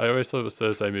 I always thought it was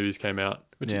Thursday movies came out,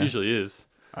 which Yeah. it usually is.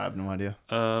 I have no idea.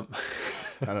 Um,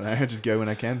 I don't know. I just go when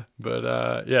I can.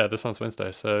 but yeah, this one's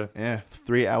Wednesday, so Yeah,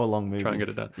 3-hour-long movie. try and get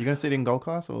it done. You going to see it in gold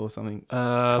class or something?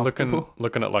 Looking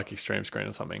Comfortable? at like extreme screen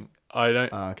or something. I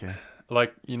don't Okay.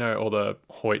 like all the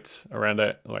Hoyts around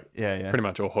it. Like Yeah. pretty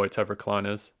much all Hoyts have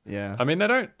recliners. Yeah. I mean, they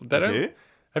don't. do?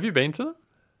 Have you been to them?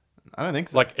 I don't think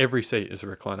so. Like every seat is a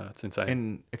recliner. It's insane.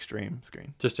 in extreme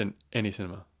screen. Just in any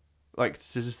cinema. Like,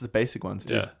 so just the basic ones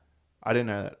too. Yeah, I didn't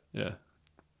know that. yeah.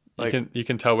 Like- you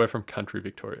can tell we're from country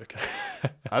Victoria.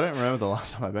 I don't remember the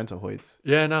last time I went to Hoyts.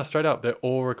 Yeah, no, straight up, they're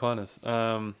all recliners.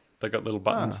 They got little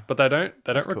buttons, but they don't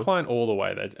that's cool. recline all the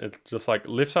way. It just like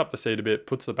lifts up the seat a bit,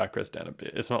 puts the backrest down a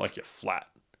bit. It's not like you're flat.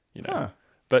 you know. Huh.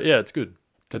 But yeah, it's good.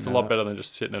 Didn't It's a know lot that. better than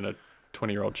just sitting in a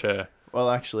 20-year-old chair. Well,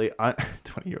 actually, I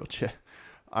 20-year-old chair.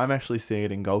 I'm actually seeing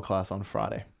it in Gold Class on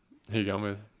Friday. Who you going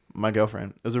with? My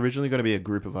girlfriend. It was originally going to be a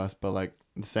group of us, but like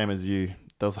the same as you,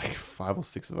 there was like 5 or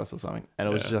 6 of us or something, and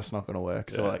it was Yeah. just not going to work.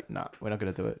 So Yeah. we're like, nah, we're not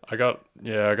going to do it. I got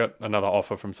another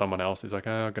offer from someone else. He's like,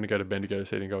 oh, I'm going to go to Bendigo,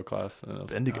 sit in Gold Class. And I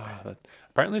was Bendigo? like,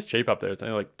 apparently it's cheap up there. It's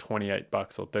only like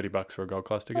 $28 or $30 for a Gold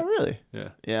Class ticket. Oh, really? Yeah.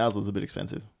 Yeah, ours was a bit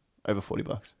expensive, over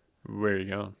 $40. Where are you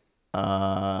going?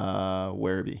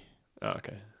 Werribee. Oh,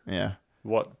 okay. Yeah,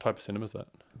 What type of cinema is that?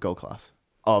 Gold Class.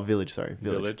 Oh, Village. Sorry,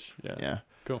 Village. Village? Yeah. Yeah.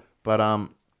 Cool. But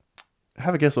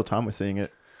have a guess what time we're seeing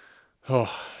it?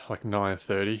 Oh, like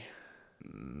 9:30.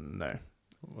 No,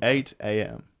 What 8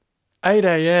 a.m. 8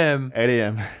 a.m. 8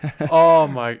 a.m. Oh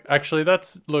my! Actually,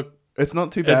 look. It's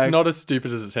not too bad. It's not as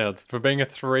stupid as it sounds for being a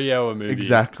 3-hour movie.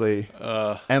 Exactly.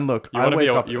 And look, You I want to wake be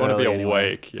up you want to be early anyway.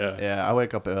 awake. Yeah. Yeah, I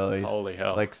wake up early. Holy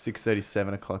hell! Like 6:30,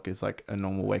 7 o'clock is like a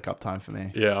normal wake up time for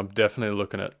me. Yeah, I'm definitely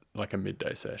looking at like a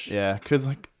midday sesh. Yeah, because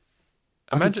like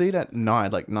I can Imagine- see it at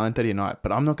night, like 9:30 at night,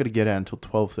 but I'm not going to get out until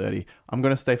 12:30. I'm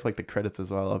going to stay for like the credits as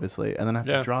well, obviously, and then I have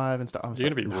Yeah. to drive and stuff. You're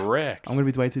gonna be wrecked. I'm going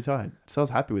to be way too tired. So I was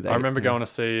happy with that. I remember going to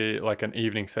see like an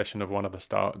evening session of one of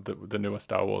the newer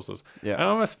Star Warses. Yeah. And I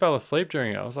almost fell asleep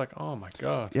during it. I was like, oh my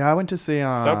god. Yeah, I went to see.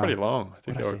 So they're pretty long. I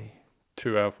think What'd they I were see?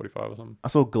 2 hour 45 or something. I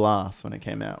saw Glass when it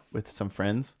came out with some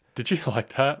friends. Did you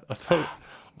like that? I thought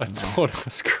it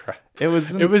was great. It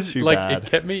was. It was too like bad.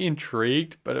 it kept me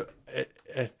intrigued, but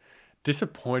it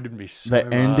disappointed me so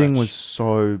The ending much. was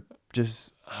so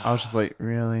just. I was just like,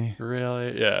 really?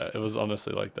 Really, yeah. It was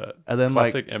honestly like that. And then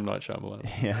Classic M Night Shyamalan.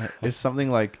 yeah, it's something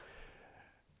like.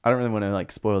 I don't really want to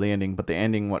like spoil the ending, but the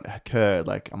ending, what occurred,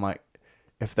 like I'm like,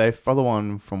 if they follow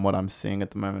on from what I'm seeing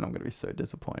at the moment, I'm gonna be so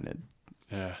disappointed.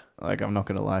 Yeah. Like I'm not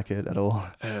gonna like it at all.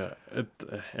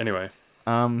 Anyway,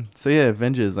 So yeah,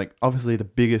 Avengers, like obviously the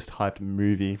biggest hyped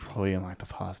movie probably in like the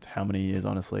past how many years,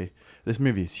 honestly. This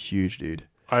movie is huge, dude.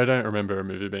 I don't remember a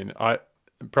movie being.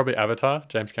 Probably Avatar,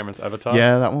 James Cameron's Avatar.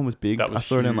 Yeah, that one was big. That was I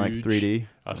saw it in like huge. 3D.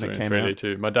 I saw when it it in came 3D out.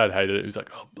 too. My dad hated it. He was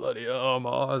like, "Oh bloody, oh my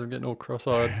eyes, I'm getting all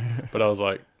cross-eyed." But I was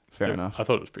like, Fair yeah, enough. I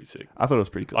thought it was pretty sick. I thought it was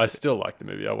pretty cool. I still like the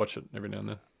movie. I watch it every now and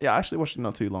then. Yeah, I actually watched it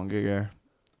not too long ago.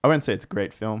 I wouldn't say it's a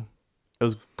great film. It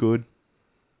was good,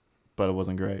 but it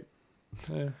wasn't great.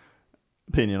 Yeah,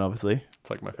 Opinion, obviously.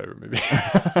 it's like my favorite movie.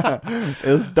 It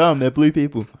was dumb. They're blue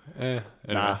people. Anyway.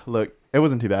 Nah, look, it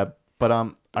wasn't too bad. But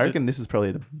I reckon this is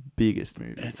probably the biggest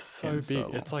movie. It's so in big.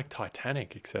 long. It's like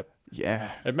Titanic, except Yeah.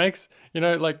 it makes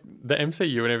like the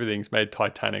MCU and everything's made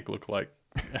Titanic look like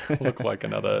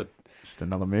another Just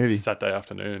another movie. Saturday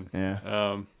afternoon.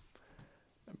 Yeah.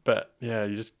 But yeah,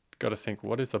 you just got to think,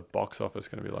 what is the box office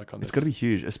going to be like on this? It's got to be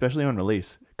huge, especially on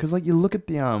release. Because like you look at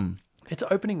the Its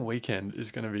opening weekend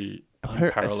is going to be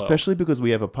unparalleled. especially because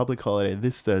we have a public holiday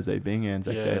this Thursday being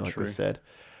Anzac Yeah, Day, like true. we've said.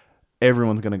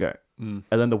 Everyone's gonna go, Mm.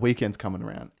 and then the weekend's coming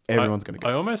around. Everyone's gonna go.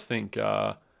 I almost think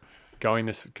going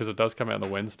this, because it does come out on the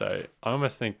Wednesday, I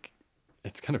almost think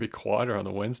it's going to be quieter on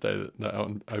the Wednesday,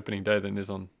 on opening day, than it is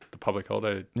on the public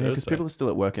holiday Yeah, because Thursday. people are still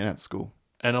at work and at school.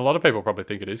 And a lot of people probably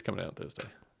think it is coming out Thursday.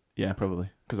 Yeah, probably.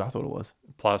 Because I thought it was.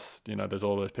 Plus, there's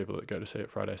all those people that go to see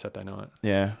it Friday, Saturday night.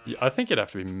 Yeah. Yeah, I think you'd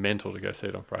have to be mental to go see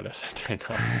it on Friday, Saturday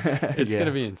night. It's Yeah. going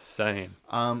to be insane.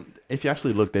 If you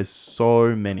actually look, there's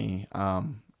so many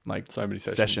like So many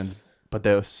sessions, but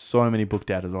there were so many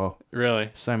booked out as well. Really?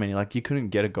 So many. Like you couldn't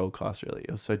get a gold class really. It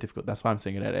was so difficult. That's why I'm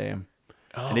seeing it at AM.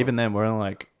 Oh, And even then, we're only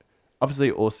like, obviously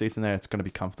all seats in there. It's gonna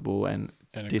be comfortable and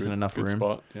and a decent enough good room.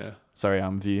 spot. Yeah. sorry,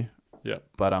 view. Yeah.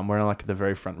 But we're in like the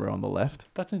very front row on the left.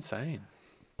 That's insane.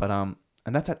 But and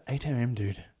that's at 8 a.m.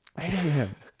 dude. 8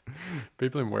 a.m.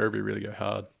 People in Werribee really go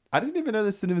hard. I didn't even know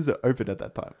the cinemas are open at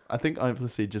that time. I think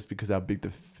obviously just because how big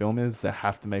the film is, they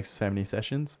have to make so many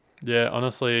sessions. Yeah,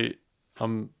 honestly,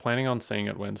 I'm planning on seeing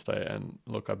it Wednesday, and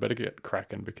look, I better get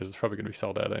cracking because it's probably going to be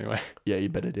sold out anyway. Yeah, you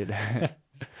better did.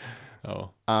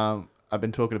 Oh, I've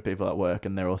been talking to people at work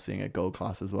and they're all seeing a gold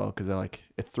class as well because they're like,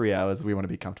 it's 3 hours. We want to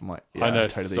be comfortable. I'm like, yeah, I know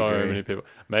totally so agree. many people.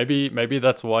 Maybe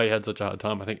that's why he had such a hard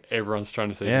time. I think everyone's trying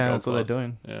to see. Yeah, gold that's what they're class.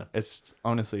 doing. Yeah. It's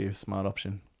honestly a smart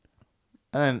option.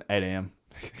 And then 8 a.m.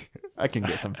 I can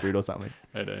get some food or something.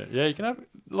 Yeah, you can have.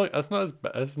 Look, that's not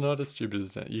as stupid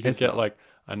as that. You can It's get not. like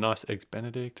a nice eggs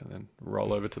Benedict and then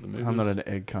roll over to the movies. I'm not an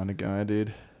egg kind of guy,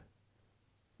 dude.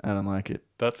 I don't like it.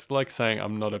 That's like saying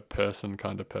I'm not a person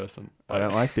kind of person. I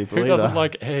don't like people Who either. doesn't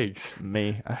like eggs?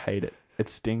 Me, I hate it. It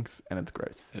stinks and it's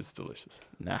gross. It's delicious.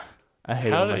 Nah, I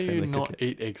hate How it when do my you family not cook it.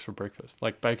 eat eggs for breakfast?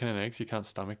 Like bacon and eggs, you can't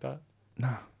stomach that?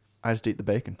 No, I just eat the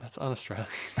bacon. That's un-Australian.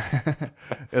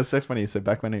 It was so funny. So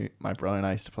back when my brother and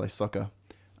I used to play soccer,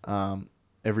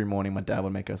 every morning my dad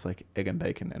would make us like egg and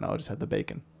bacon, and I would just have the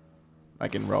bacon,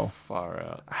 like in roll. Far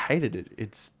out. I hated it.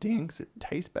 It stinks. It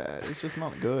tastes bad. It's just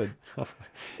not good. Even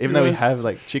You though we have have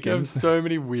like You have chickens, so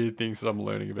many weird things that I'm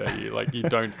learning about you. Like you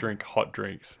don't drink hot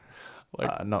drinks.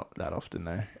 Like not that often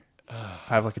though. I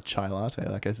have like a chai latte,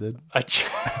 like I said, I ch-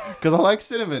 because I like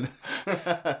cinnamon.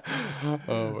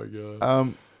 oh my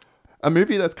god. A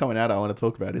movie that's coming out I want to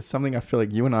talk about is something I feel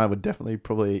like you and I would definitely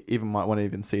probably even might want to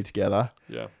even see together.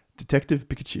 Yeah. Detective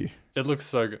Pikachu. It looks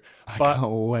so good. I But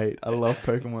can't wait. I love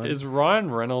Pokemon. is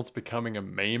Ryan Reynolds becoming a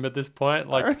meme at this point? I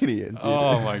Like, reckon he is, dude.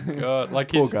 oh my god.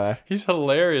 Like Poor guy. he's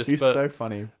hilarious, He's but so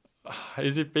funny.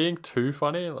 is it being too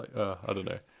funny? Like, I don't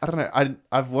know. I don't know.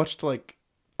 I've watched like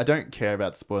I don't care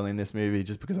about spoiling this movie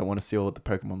just because I want to see what the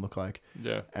Pokemon look like.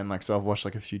 Yeah. And like so I've watched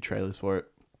like a few trailers for it.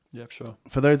 Yeah, sure.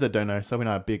 For those that don't know, Sophie and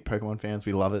I are big Pokemon fans.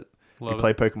 We love it. Love we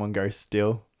play Pokemon Go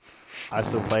still. I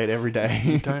still play it every You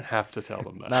day. don't have to tell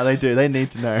them that. No, they do. They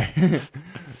need to know.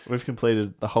 We've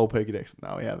completed the whole Pokedex.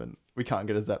 No, we haven't. We can't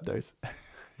get a Zapdos.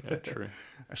 Yeah, true.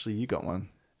 Actually, you got one.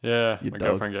 Yeah, You my dog.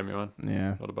 girlfriend gave me one.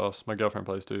 Yeah. What a boss. My girlfriend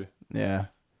plays too. Yeah.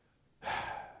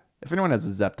 If anyone has a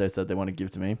Zapdos that they want to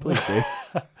give to me, please do.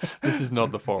 This is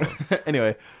not the forum.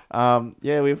 Anyway,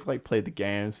 yeah, we've like played the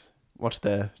games, watched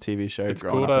the TV show, It's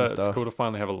growing cool up and to stuff. it's cool to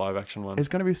finally have a live action one. It's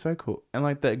gonna be so cool, and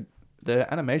like the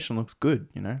animation looks good.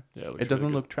 You know, Yeah, it doesn't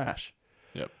really look trash.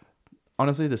 Yep.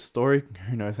 Honestly, the story,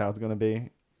 who knows how it's gonna be.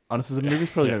 Honestly, the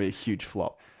movie's probably Yeah. gonna be a huge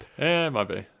flop. good. Yeah, it might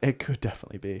be. It could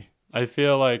definitely be. I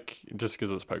feel like just because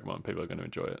it's Pokemon, people are going to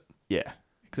enjoy it, Yeah,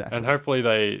 exactly. and hopefully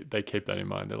they keep that in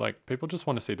mind. They're like, people just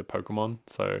want to see the Pokemon,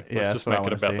 so Yeah, let's that's just what I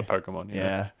make it wanna about the Pokemon. You know?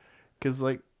 Yeah, because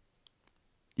like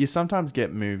you sometimes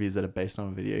get movies that are based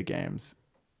on video games.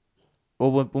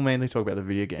 Well, we'll mainly talk about the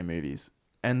video game movies,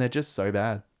 and they're just so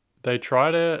bad. They try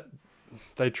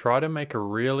to make a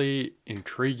really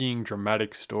intriguing,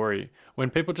 dramatic story when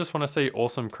people just want to see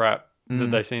awesome crap that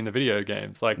they see in the video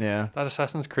games. Like Yeah. that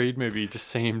Assassin's Creed movie just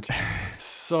seemed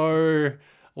so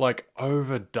like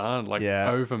overdone, like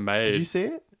Yeah. overmade. Did you see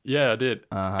it? Yeah, I did.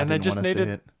 I And they didn't just wanna see needed-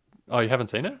 it. Oh, you haven't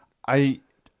seen it? I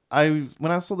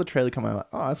when I saw the trailer come out, I'm like,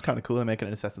 oh, that's kind of cool. They're making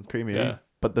an Assassin's Creed movie. Yeah.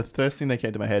 But the first thing that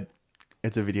came to my head,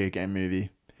 it's a video game movie.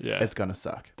 Yeah. It's gonna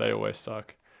suck. They always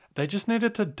suck. They just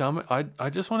needed to dumb it. I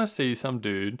just want to see some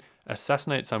dude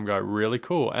assassinate some guy really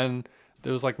cool. And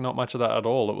there was like not much of that at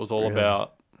all. It was all Really?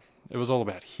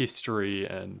 about history,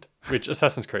 and which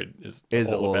Assassin's Creed is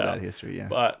All about history, yeah.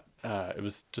 But it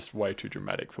was just way too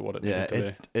dramatic for what it Yeah,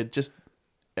 needed to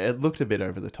it looked a bit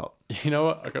over the top. be. You know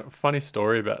what? I got a funny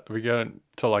story about, we go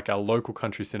to like our local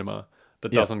country cinema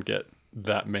that Yeah. doesn't get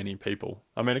that many people.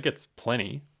 I mean, it gets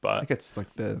plenty, but Like it's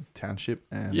like the township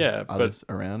and Yeah, but- others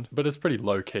around. it's pretty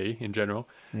low key in general.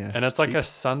 Yeah. And it's like cheap. a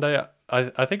Sunday.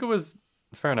 I think it was,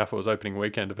 fair enough, it was opening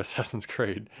weekend of Assassin's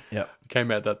Creed. Yep. It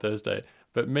came out that Thursday.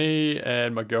 But me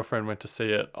and my girlfriend went to see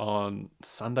it on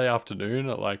Sunday afternoon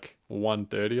at like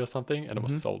 1:30 or something, and it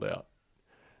was sold out.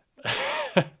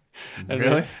 And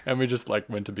Really? we just like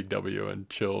went to Big W and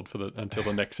chilled until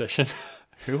the next session.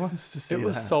 Who wants to see It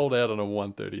was that? sold out on a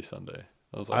 1:30 Sunday.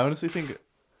 I was like, I honestly think.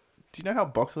 Do you know how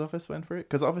box office went for it?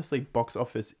 Because obviously box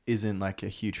office isn't like a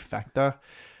huge factor.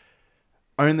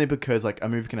 Only because like a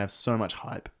movie can have so much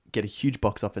hype, get a huge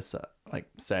box office like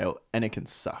sale, and it can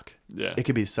suck. yeah. It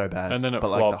could be so bad. And then it but,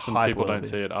 like, flops the and hype people will don't be-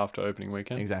 see it after opening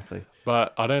weekend. Exactly.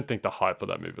 But I don't think the hype for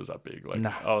that movie was that big. Like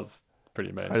Nah. I was pretty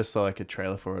amazed. I just saw like a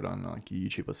trailer for it on like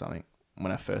YouTube or something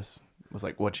when I first was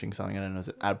like watching something and then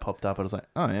an ad popped up. I was like,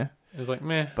 oh yeah, It was like,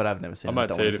 meh. but I've never seen I it. might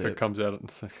don't see it wanna if see it comes out and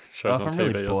shows Well, if on I'm TV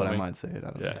really or bored, something. I might see it.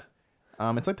 I don't Yeah.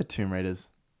 know. It's like the Tomb Raiders.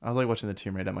 I was like watching the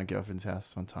Tomb Raider at my girlfriend's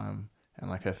house one time, and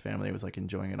like her family was like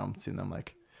enjoying it. I'm sitting there, I'm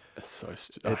like, It's so I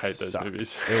it hate those sucked.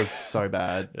 movies. It was so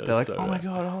bad. Yeah, They're like, so oh my bad.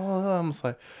 god, oh, I'm just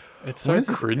like, It's when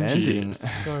so is this cringy. ending?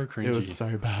 It's so cringy. it was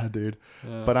so bad, dude.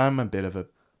 Yeah. But I'm a bit of a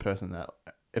person that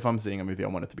if I'm seeing a movie, I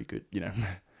want it to be good. You know,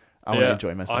 I want to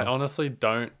enjoy myself.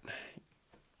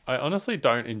 I honestly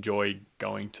don't enjoy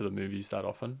going to the movies that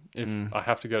often. If I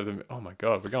have to go to the, oh my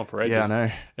god, we're going for ages. yeah, I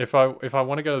know. If I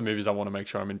want to go to the movies, I want to make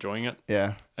sure I'm enjoying it.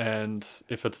 Yeah, And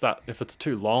if it's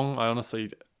too long, I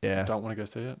honestly yeah. don't want to go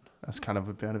see it. That's kind of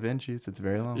about Avengers. It's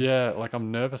very long. Yeah, like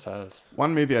I'm nervous as.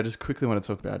 One movie I just quickly want to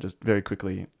talk about, just very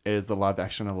quickly, is the live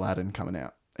action Aladdin coming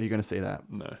out. Are you going to see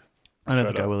that? No. I don't Straight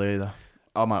think I up. will either.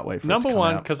 I might wait for it Number to come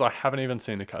one, out. because I haven't even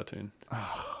seen the cartoon.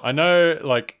 I know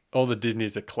like all the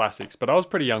Disney's are classics, but I was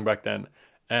pretty young back then.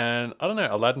 And I don't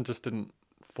know, Aladdin just didn't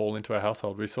fall into our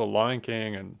household. We saw Lion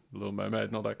King and Little Mermaid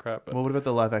and all that crap. But Well, what about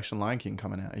the live action Lion King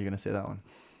coming out? Are you going to see that one?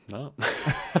 no.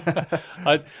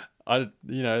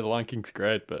 The Lion King's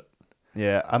great, but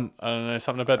Yeah, I don't know,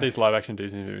 something about these live action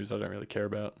Disney movies I don't really care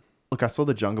about. Look, I saw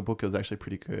the Jungle Book. It was actually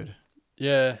pretty good.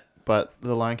 Yeah. But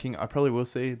the Lion King, I probably will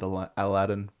see.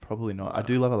 Aladdin, probably not. I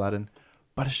do love Aladdin,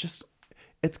 but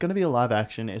it's gonna be a live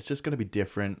action. It's just gonna be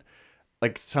different.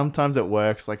 Like sometimes it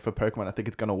works. Like for Pokemon, I think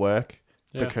it's gonna work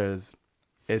because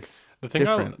it's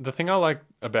different. The thing I like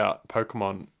about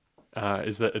Pokemon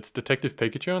is that it's Detective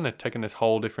Pikachu, and they're taking this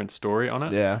whole different story on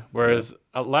it. Yeah. Whereas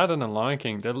Aladdin and Lion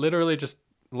King, they're literally just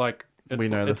like We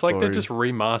know the it's like they're story.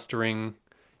 just remastering,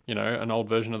 an old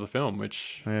version of the film,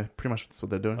 which Yeah, pretty much that's what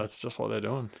they're doing. that's just what they're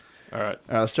doing. All right,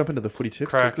 Let's jump into the footy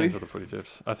tips crack quickly. into the footy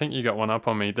tips. I think you got one up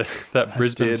on me. That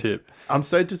Brisbane did. tip. I'm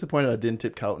so disappointed I didn't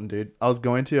tip Carlton, dude. I was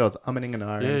umming and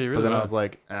ahhing. Yeah, you really but then I were. was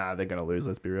like, they're going to lose,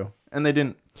 let's be real. And they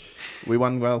didn't. We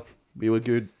won well. We were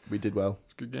good. We did well.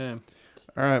 Good game.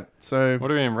 All right, so...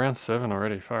 What are we in round 7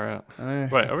 already? Far out.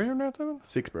 Wait, are we in round 7?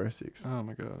 6, bro, 6. Oh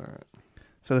my god! All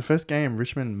So the first game,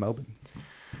 Richmond-Melbourne.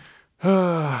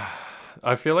 right.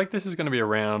 I feel like this is going to be a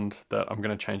round that I'm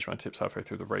going to change my tips halfway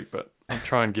through the week, but I'll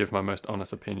try and give my most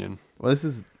honest opinion. Well, this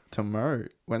is tomorrow,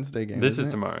 Wednesday game. This isn't is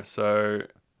it? tomorrow, so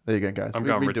There you go, guys. I'm we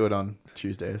going do it on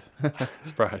Tuesdays.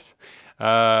 surprise.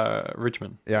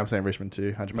 Richmond, Yeah, I'm saying Richmond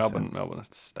too, 100%. Melbourne is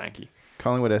stanky.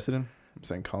 Collingwood, Essendon. I'm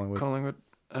saying Collingwood. Collingwood,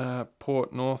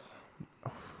 Port, North.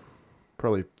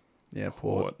 Probably, yeah,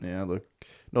 Port. Yeah, look,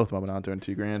 North Melbourne aren't doing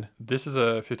 $2,000. This is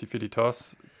a 50-50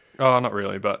 toss. Oh, not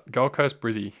really, but Gold Coast,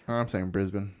 Brizzy. I'm saying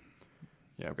Brisbane.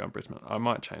 Yeah, I'm going Brisbane. I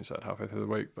might change that halfway through the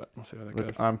week, but we'll see how that Look,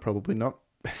 goes. I'm probably not.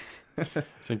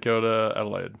 St Kilda,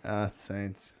 Adelaide,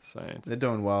 Saints. Saints. They're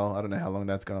doing well. I don't know how long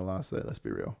that's going to last, though. Let's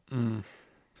be real.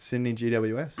 Sydney,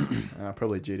 GWS.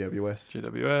 Probably GWS.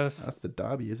 GWS. That's the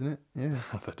derby, isn't it? Yeah.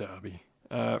 The derby.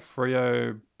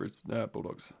 Freo,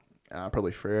 Bulldogs.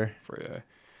 Probably Freo. Freo.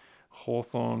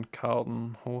 Hawthorn,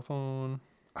 Carlton, Hawthorn.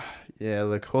 Yeah,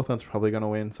 look, Hawthorn's probably going to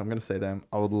win, so I'm going to say them.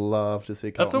 I would love to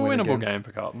see That's a Carlton win winnable again. game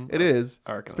for Carlton. It is.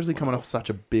 I reckon Especially that's coming off winnable. such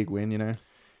a big win, you know.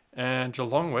 And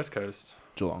Geelong, West Coast.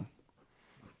 Geelong.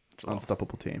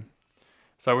 Unstoppable team.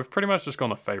 So we've pretty much just gone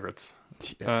to favourites.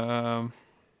 Yeah.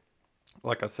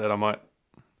 Like I said, I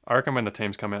reckon when the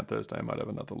teams come out Thursday, I might have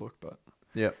another look. But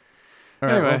Yep. All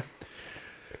right, anyway, well,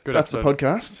 good that's episode. the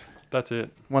podcast. That's it.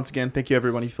 Once again, thank you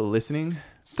everybody for listening.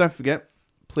 Don't forget,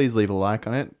 please leave a like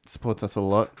on it. It supports us a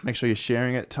lot. Make sure you're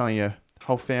sharing it, telling your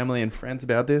whole family and friends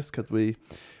about this, because we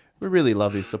really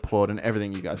love your support and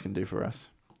everything you guys can do for us.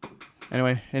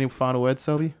 Anyway, any final words,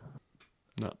 Selby?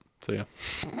 No, see ya.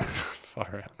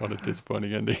 Far out. What a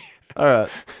disappointing ending. All right.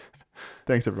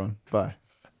 Thanks, everyone. Bye.